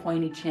very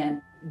pointy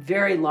chin,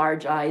 very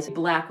large eyes,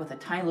 black with a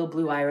tiny little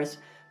blue iris,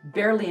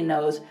 barely a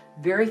nose,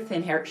 very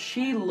thin hair.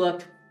 She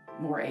looked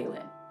more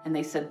alien. And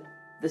they said,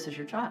 this is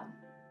your child.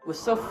 It was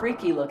so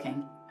freaky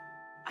looking.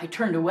 I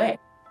turned away.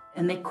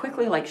 And they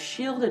quickly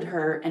shielded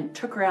her and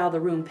took her out of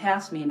the room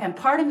past me. And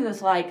part of me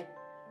was like,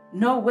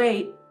 no,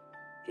 wait,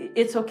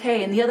 it's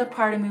okay. And the other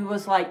part of me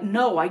was like,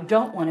 no, I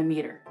don't want to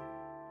meet her.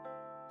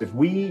 If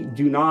we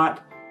do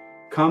not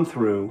come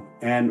through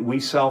and we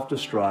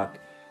self-destruct,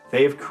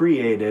 they have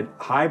created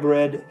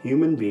hybrid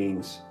human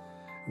beings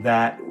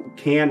that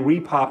can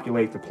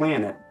repopulate the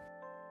planet.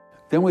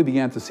 Then we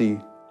began to see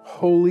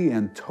wholly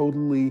and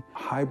totally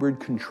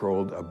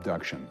hybrid-controlled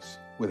abductions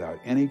without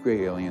any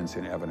gray aliens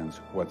in evidence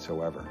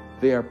whatsoever.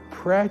 They are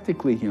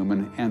practically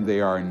human, and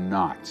they are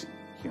not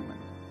human.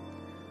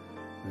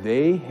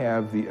 They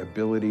have the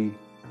ability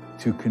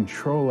to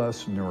control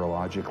us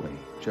neurologically,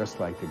 just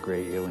like the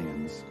gray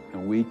aliens,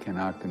 and we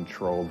cannot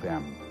control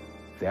them.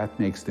 That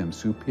makes them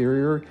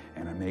superior,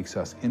 and it makes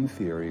us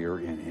inferior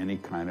in any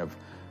kind of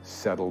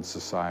settled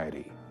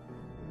society.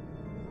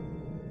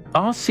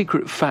 Are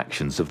secret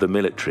factions of the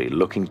military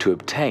looking to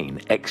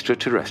obtain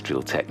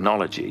extraterrestrial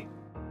technology?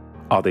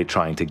 Are they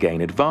trying to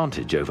gain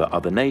advantage over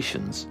other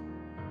nations?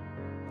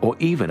 Or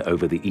even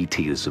over the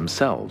ETs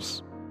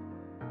themselves?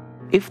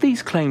 If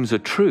these claims are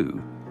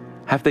true,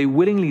 have they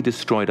willingly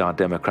destroyed our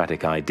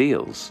democratic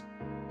ideals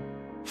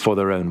for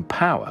their own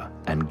power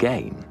and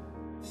gain?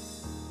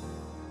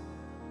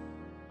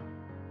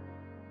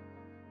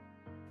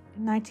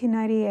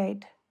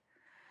 1998,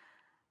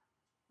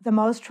 the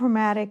most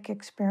traumatic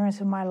experience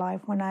of my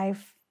life when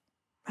I've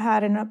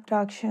had an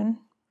abduction.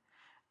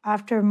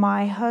 After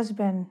my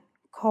husband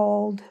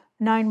called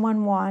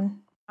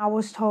 911, I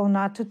was told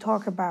not to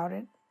talk about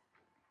it.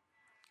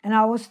 And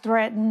I was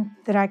threatened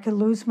that I could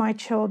lose my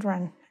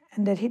children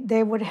and that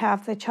they would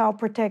have the Child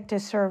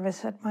Protective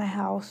Service at my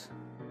house.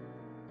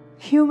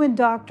 Human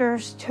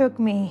doctors took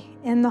me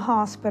in the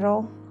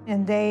hospital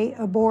and they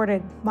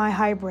aborted my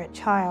hybrid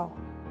child.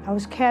 I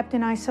was kept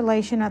in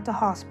isolation at the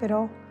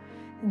hospital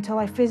until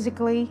I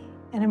physically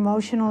and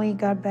emotionally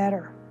got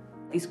better.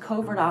 These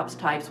covert ops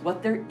types,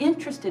 what they're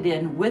interested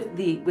in with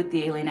the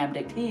alien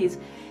abductees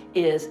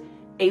is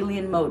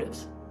alien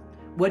motives.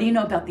 What do you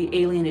know about the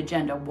alien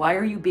agenda? Why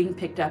are you being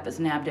picked up as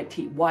an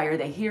abductee? Why are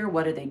they here?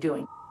 What are they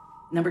doing?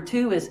 Number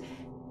two is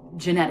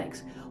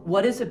genetics.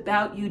 What is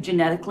about you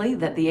genetically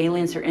that the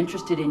aliens are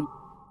interested in?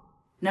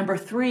 Number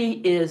three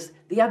is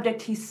the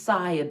abductee's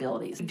psi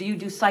abilities. Do you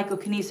do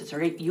psychokinesis?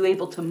 Are you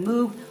able to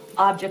move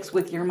objects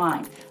with your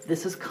mind?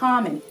 This is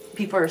common.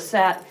 People are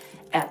sat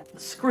at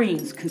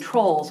screens,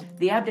 controls.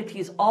 The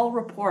abductees all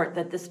report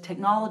that this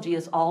technology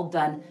is all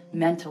done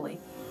mentally.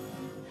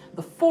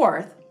 The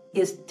fourth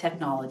is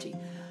technology.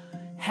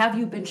 Have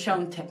you been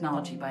shown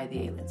technology by the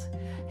aliens?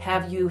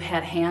 Have you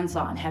had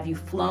hands-on? Have you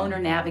flown or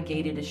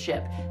navigated a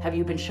ship? Have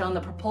you been shown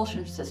the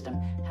propulsion system?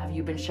 Have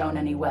you been shown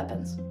any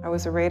weapons? I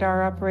was a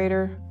radar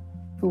operator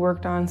who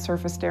worked on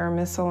surface-to-air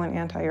missile and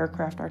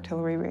anti-aircraft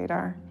artillery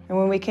radar. And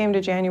when we came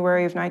to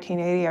January of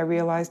 1980, I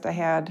realized I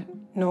had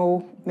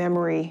no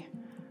memory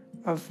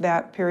of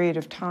that period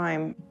of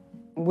time.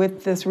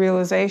 With this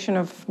realization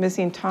of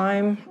missing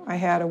time, I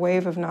had a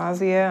wave of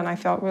nausea and I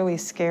felt really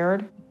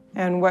scared.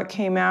 And what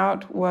came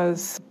out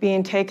was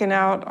being taken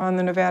out on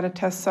the Nevada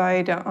test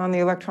site on the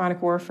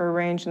electronic warfare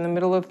range in the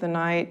middle of the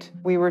night.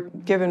 We were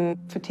given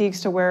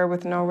fatigues to wear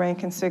with no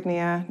rank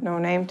insignia, no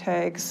name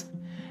tags,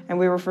 and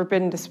we were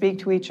forbidden to speak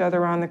to each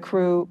other on the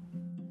crew.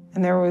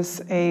 And there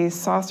was a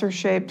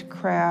saucer-shaped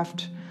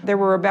craft. There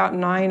were about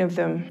 9 of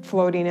them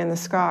floating in the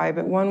sky,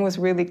 but one was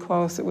really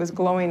close. It was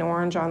glowing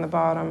orange on the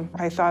bottom.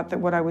 I thought that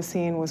what I was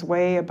seeing was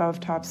way above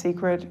top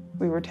secret.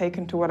 We were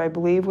taken to what I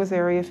believe was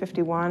Area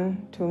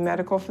 51, to a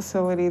medical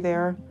facility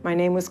there. My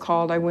name was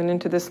called. I went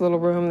into this little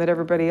room that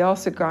everybody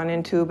else had gone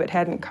into but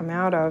hadn't come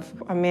out of.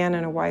 A man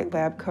in a white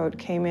lab coat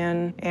came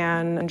in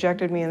and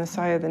injected me in the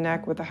side of the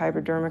neck with a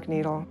hypodermic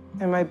needle.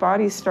 And my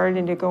body's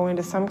starting to go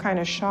into some kind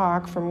of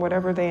shock from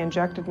whatever they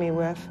injected me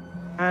with.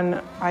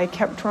 And I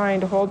kept trying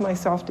to hold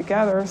myself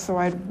together, so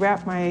I'd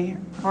wrap my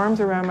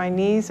arms around my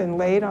knees and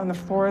laid on the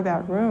floor of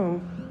that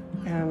room.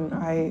 And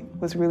I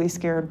was really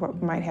scared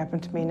what might happen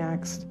to me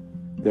next.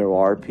 There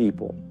are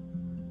people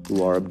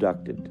who are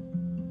abducted,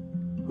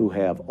 who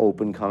have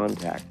open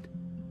contact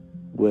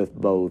with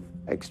both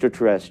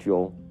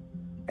extraterrestrial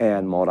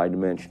and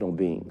multidimensional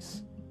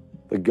beings.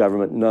 The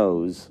government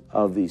knows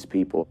of these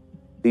people.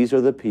 These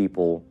are the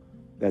people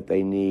that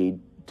they need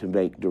to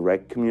make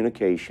direct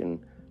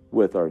communication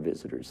with our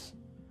visitors.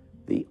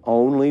 The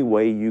only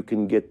way you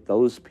can get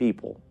those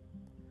people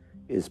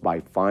is by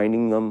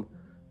finding them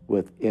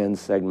within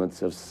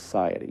segments of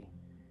society.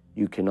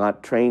 You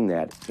cannot train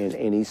that in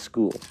any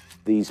school.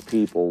 These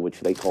people,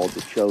 which they call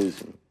the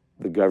chosen,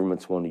 the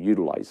governments want to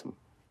utilize them.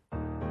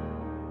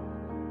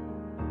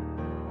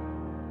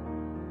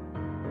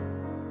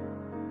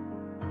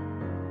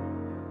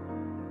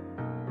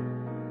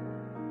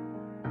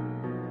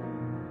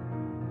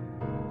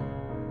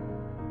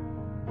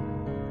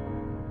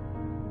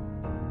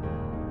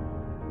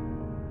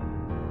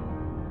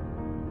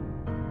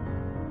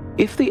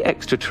 If the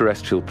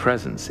extraterrestrial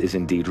presence is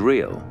indeed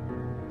real,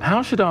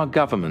 how should our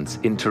governments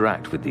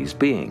interact with these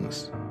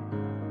beings?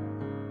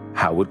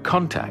 How would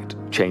contact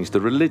change the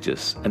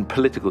religious and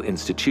political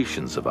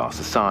institutions of our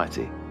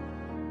society?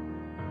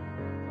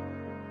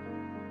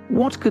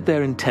 What could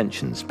their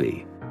intentions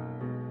be?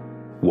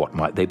 What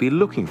might they be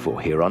looking for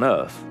here on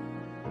Earth?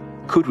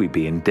 Could we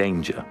be in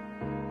danger?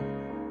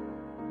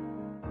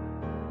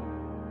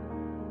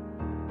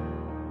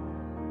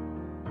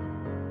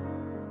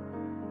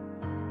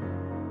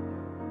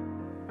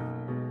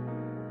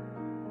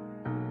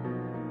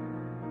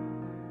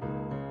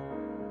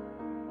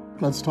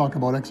 Let's talk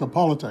about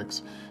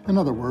exopolitics. In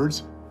other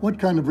words, what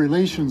kind of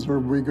relations are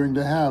we going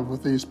to have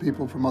with these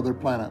people from other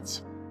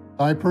planets?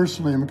 I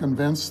personally am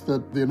convinced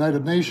that the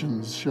United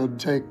Nations should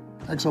take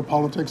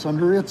exopolitics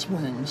under its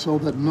wing so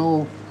that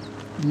no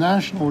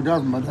national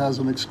government has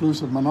an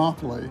exclusive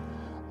monopoly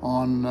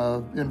on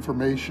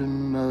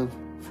information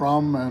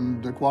from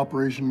and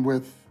cooperation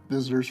with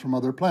visitors from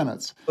other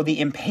planets. So the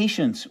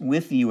impatience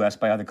with the U.S.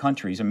 by other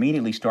countries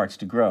immediately starts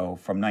to grow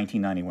from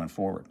 1991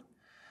 forward.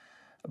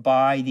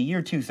 By the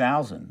year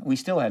 2000, we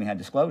still hadn't had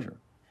disclosure.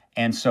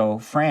 And so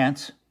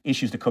France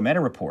issues the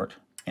Cometa report,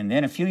 and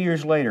then a few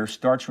years later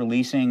starts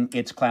releasing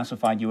its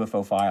classified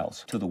UFO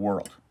files to the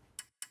world.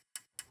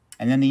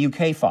 And then the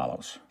UK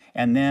follows.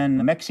 And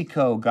then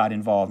Mexico got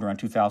involved around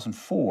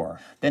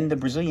 2004. Then the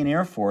Brazilian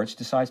Air Force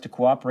decides to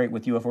cooperate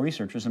with UFO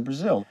researchers in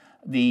Brazil.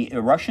 The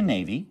Russian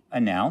Navy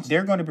announced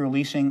they're going to be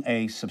releasing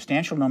a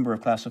substantial number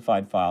of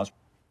classified files.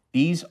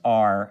 These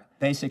are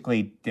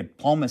basically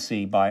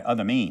diplomacy by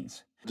other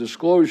means.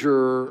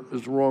 Disclosure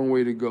is the wrong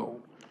way to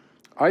go.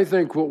 I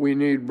think what we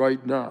need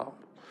right now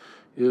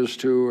is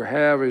to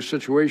have a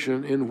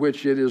situation in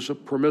which it is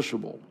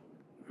permissible,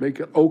 make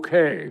it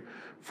okay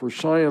for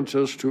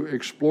scientists to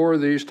explore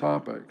these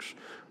topics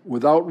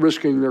without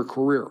risking their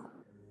career.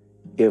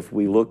 If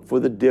we look for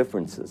the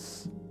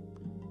differences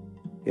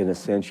in a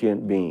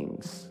sentient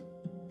beings,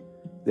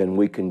 then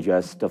we can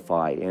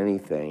justify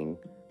anything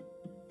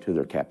to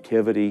their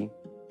captivity,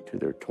 to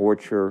their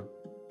torture,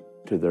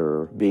 to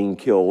their being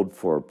killed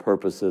for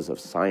purposes of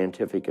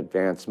scientific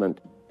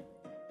advancement.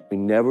 We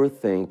never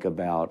think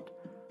about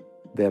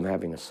them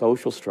having a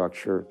social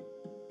structure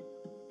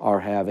or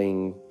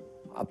having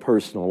a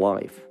personal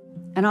life.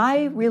 And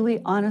I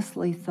really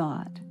honestly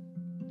thought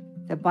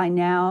that by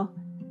now,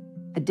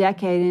 a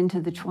decade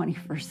into the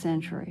 21st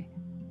century,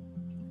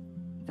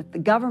 that the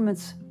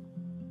governments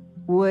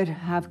would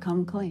have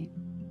come clean,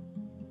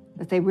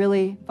 that they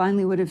really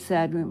finally would have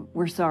said,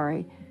 we're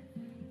sorry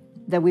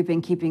that we've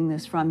been keeping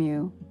this from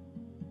you,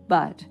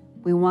 but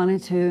we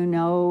wanted to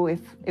know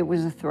if it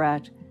was a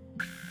threat.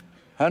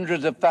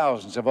 Hundreds of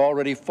thousands have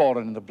already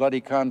fallen in the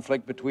bloody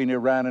conflict between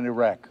Iran and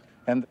Iraq.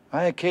 And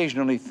I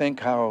occasionally think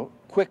how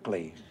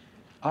quickly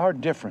our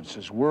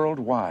differences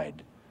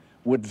worldwide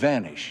would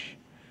vanish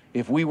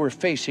if we were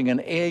facing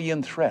an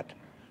alien threat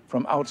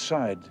from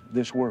outside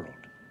this world.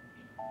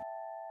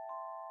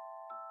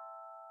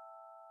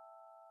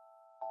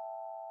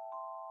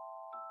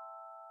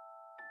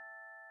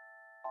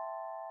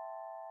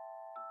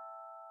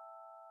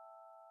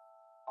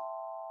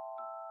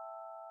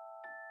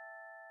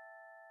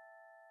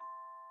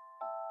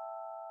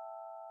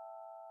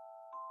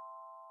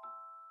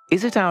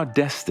 Is it our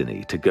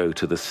destiny to go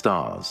to the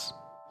stars,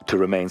 to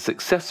remain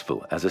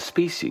successful as a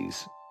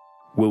species?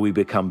 Will we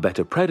become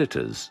better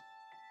predators,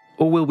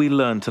 or will we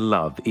learn to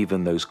love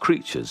even those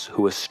creatures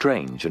who are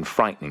strange and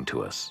frightening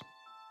to us?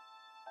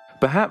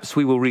 Perhaps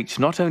we will reach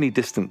not only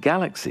distant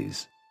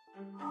galaxies,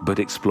 but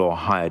explore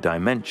higher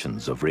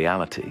dimensions of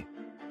reality.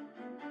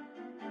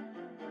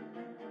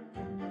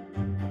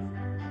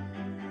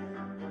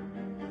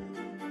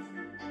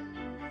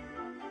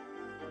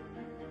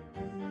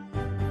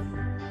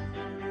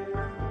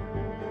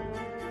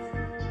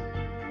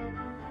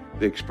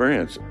 The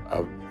experience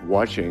of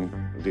watching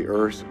the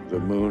Earth, the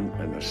Moon,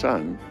 and the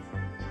Sun,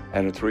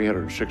 and a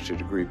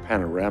 360-degree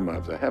panorama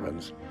of the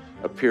heavens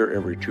appear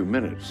every 2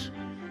 minutes,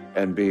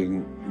 and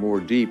being more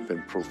deep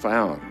and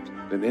profound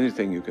than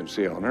anything you can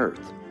see on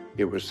Earth.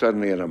 It was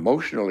suddenly an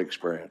emotional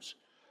experience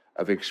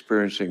of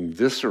experiencing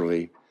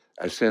viscerally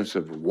a sense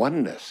of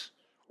oneness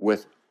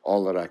with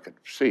all that I could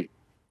see.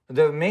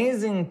 The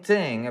amazing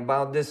thing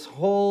about this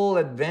whole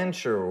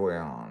adventure we're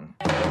on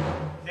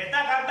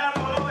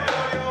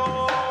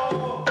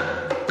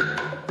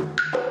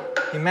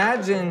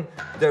imagine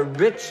the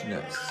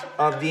richness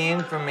of the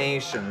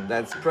information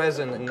that's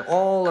present in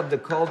all of the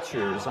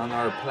cultures on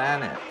our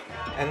planet.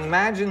 And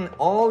imagine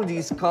all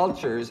these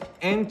cultures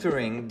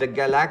entering the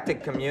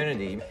galactic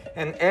community,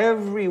 and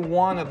every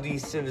one of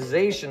these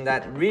civilizations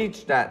that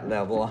reach that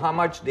level, how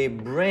much they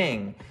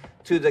bring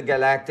to the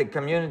galactic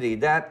community.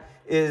 That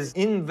is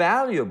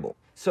invaluable.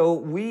 So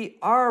we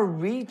are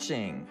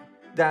reaching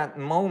that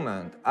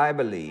moment, I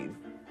believe.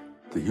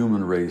 The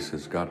human race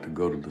has got to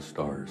go to the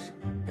stars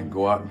and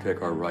go out and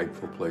take our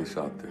rightful place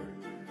out there.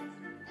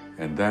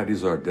 And that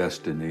is our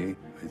destiny.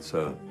 It's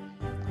a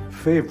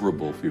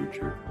favorable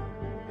future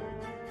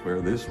where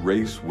this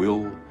race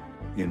will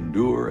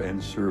endure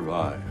and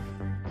survive.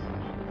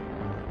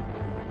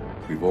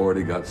 We've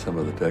already got some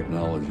of the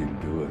technology to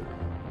do it.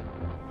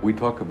 We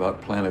talk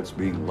about planets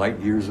being light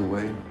years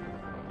away.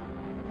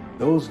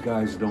 Those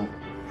guys don't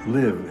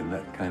live in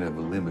that kind of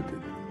a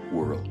limited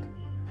world.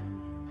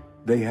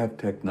 They have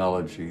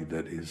technology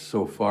that is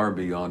so far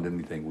beyond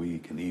anything we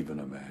can even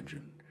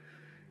imagine.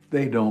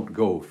 They don't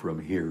go from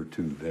here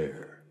to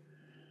there.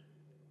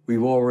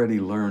 We've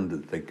already learned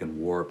that they can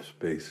warp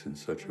space in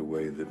such a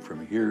way that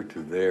from here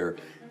to there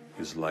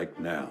is like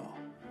now.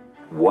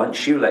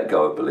 Once you let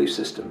go of belief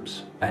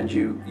systems and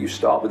you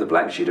start with a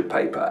blank sheet of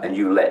paper and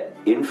you let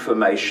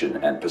information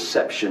and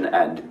perception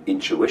and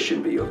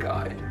intuition be your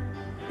guide,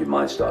 your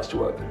mind starts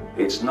to open.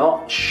 It's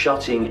not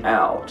shutting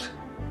out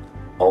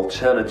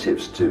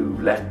alternatives to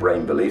left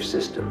brain belief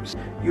systems.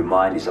 Your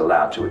mind is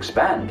allowed to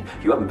expand.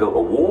 You haven't built a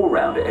wall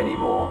around it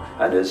anymore.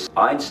 And as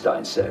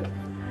Einstein said,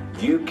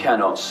 you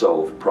cannot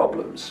solve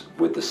problems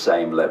with the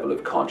same level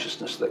of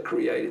consciousness that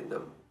created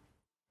them.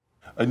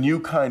 A new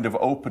kind of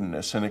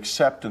openness and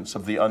acceptance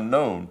of the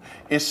unknown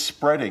is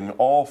spreading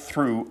all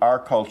through our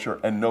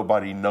culture, and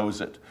nobody knows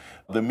it.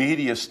 The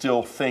media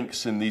still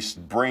thinks in these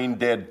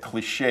brain-dead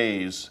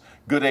cliches,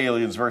 good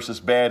aliens versus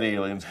bad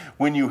aliens,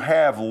 when you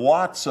have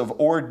lots of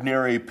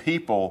ordinary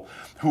people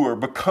who are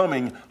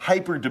becoming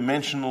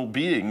hyperdimensional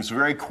beings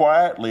very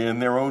quietly in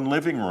their own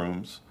living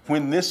rooms.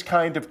 When this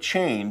kind of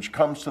change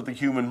comes to the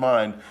human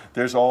mind,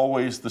 there's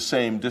always the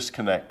same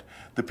disconnect.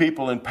 the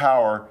people in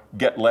power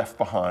get left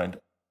behind.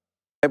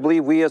 I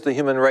believe we as the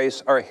human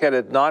race are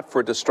headed not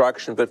for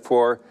destruction, but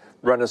for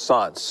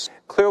renaissance.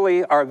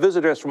 Clearly, our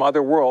visitors from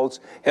other worlds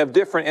have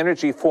different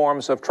energy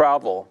forms of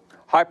travel.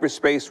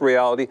 Hyperspace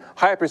reality,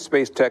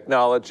 hyperspace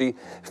technology,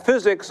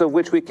 physics of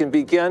which we can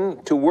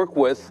begin to work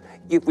with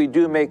if we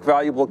do make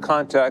valuable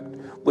contact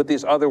with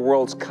these other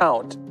worlds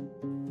count.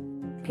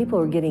 People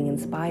are getting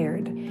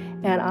inspired,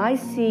 and I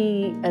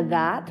see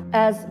that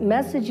as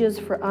messages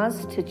for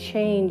us to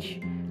change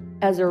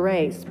as a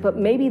race, but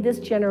maybe this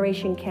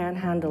generation can't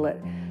handle it.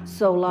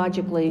 So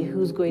logically,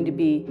 who's going to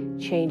be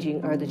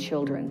changing are the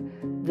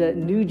children, the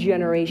new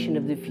generation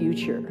of the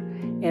future.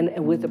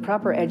 And with the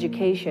proper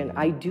education,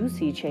 I do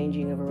see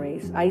changing of a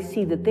race. I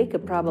see that they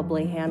could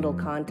probably handle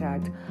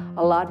contact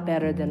a lot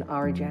better than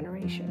our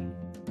generation.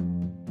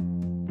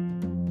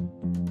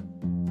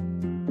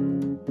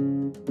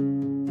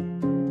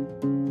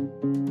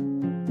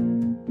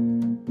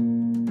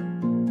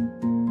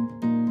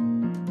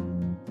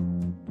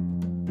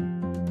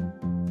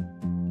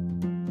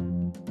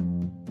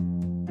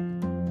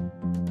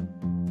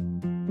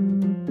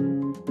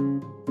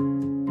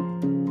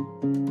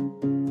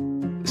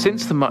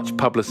 Since the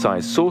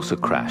much-publicized saucer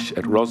crash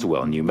at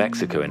Roswell, New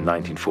Mexico in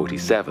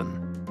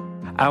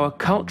 1947, our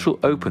cultural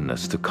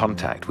openness to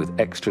contact with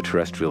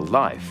extraterrestrial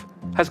life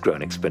has grown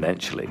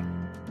exponentially.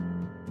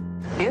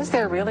 Is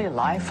there really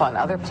life on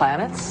other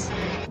planets?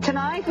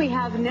 Tonight we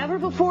have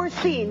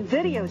never-before-seen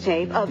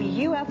videotape of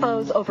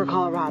UFOs over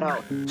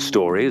Colorado.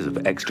 Stories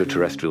of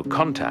extraterrestrial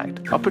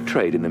contact are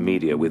portrayed in the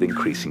media with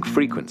increasing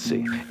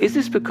frequency. Is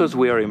this because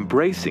we are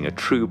embracing a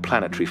true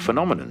planetary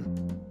phenomenon?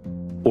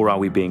 Or are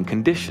we being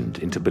conditioned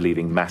into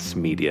believing mass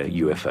media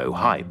UFO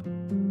hype?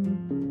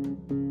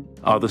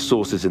 Are the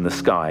sources in the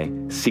sky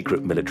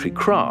secret military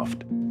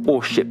craft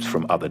or ships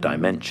from other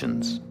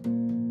dimensions?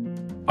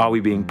 Are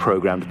we being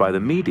programmed by the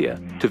media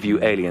to view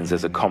aliens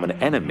as a common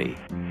enemy,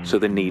 so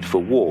the need for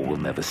war will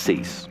never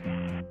cease?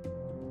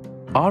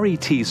 Are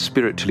ETs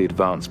spiritually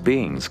advanced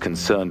beings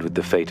concerned with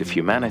the fate of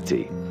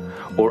humanity,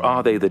 or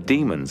are they the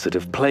demons that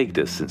have plagued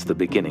us since the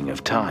beginning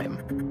of time?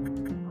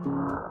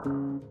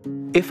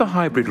 If a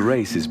hybrid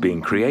race is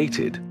being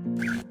created,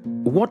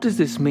 what does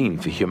this mean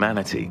for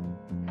humanity?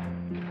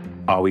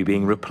 Are we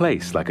being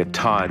replaced like a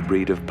tired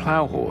breed of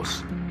plow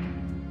horse?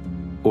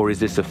 Or is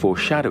this a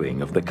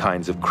foreshadowing of the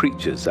kinds of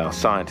creatures our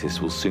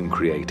scientists will soon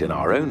create in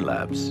our own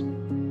labs?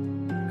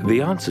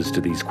 The answers to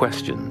these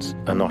questions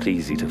are not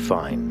easy to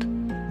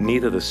find.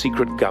 Neither the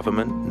secret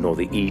government nor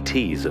the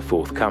ETs are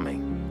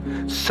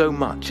forthcoming. So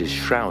much is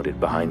shrouded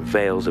behind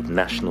veils of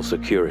national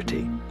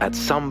security. At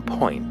some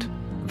point,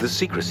 the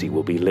secrecy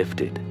will be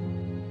lifted.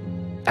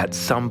 At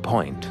some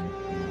point,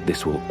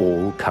 this will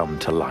all come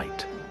to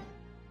light.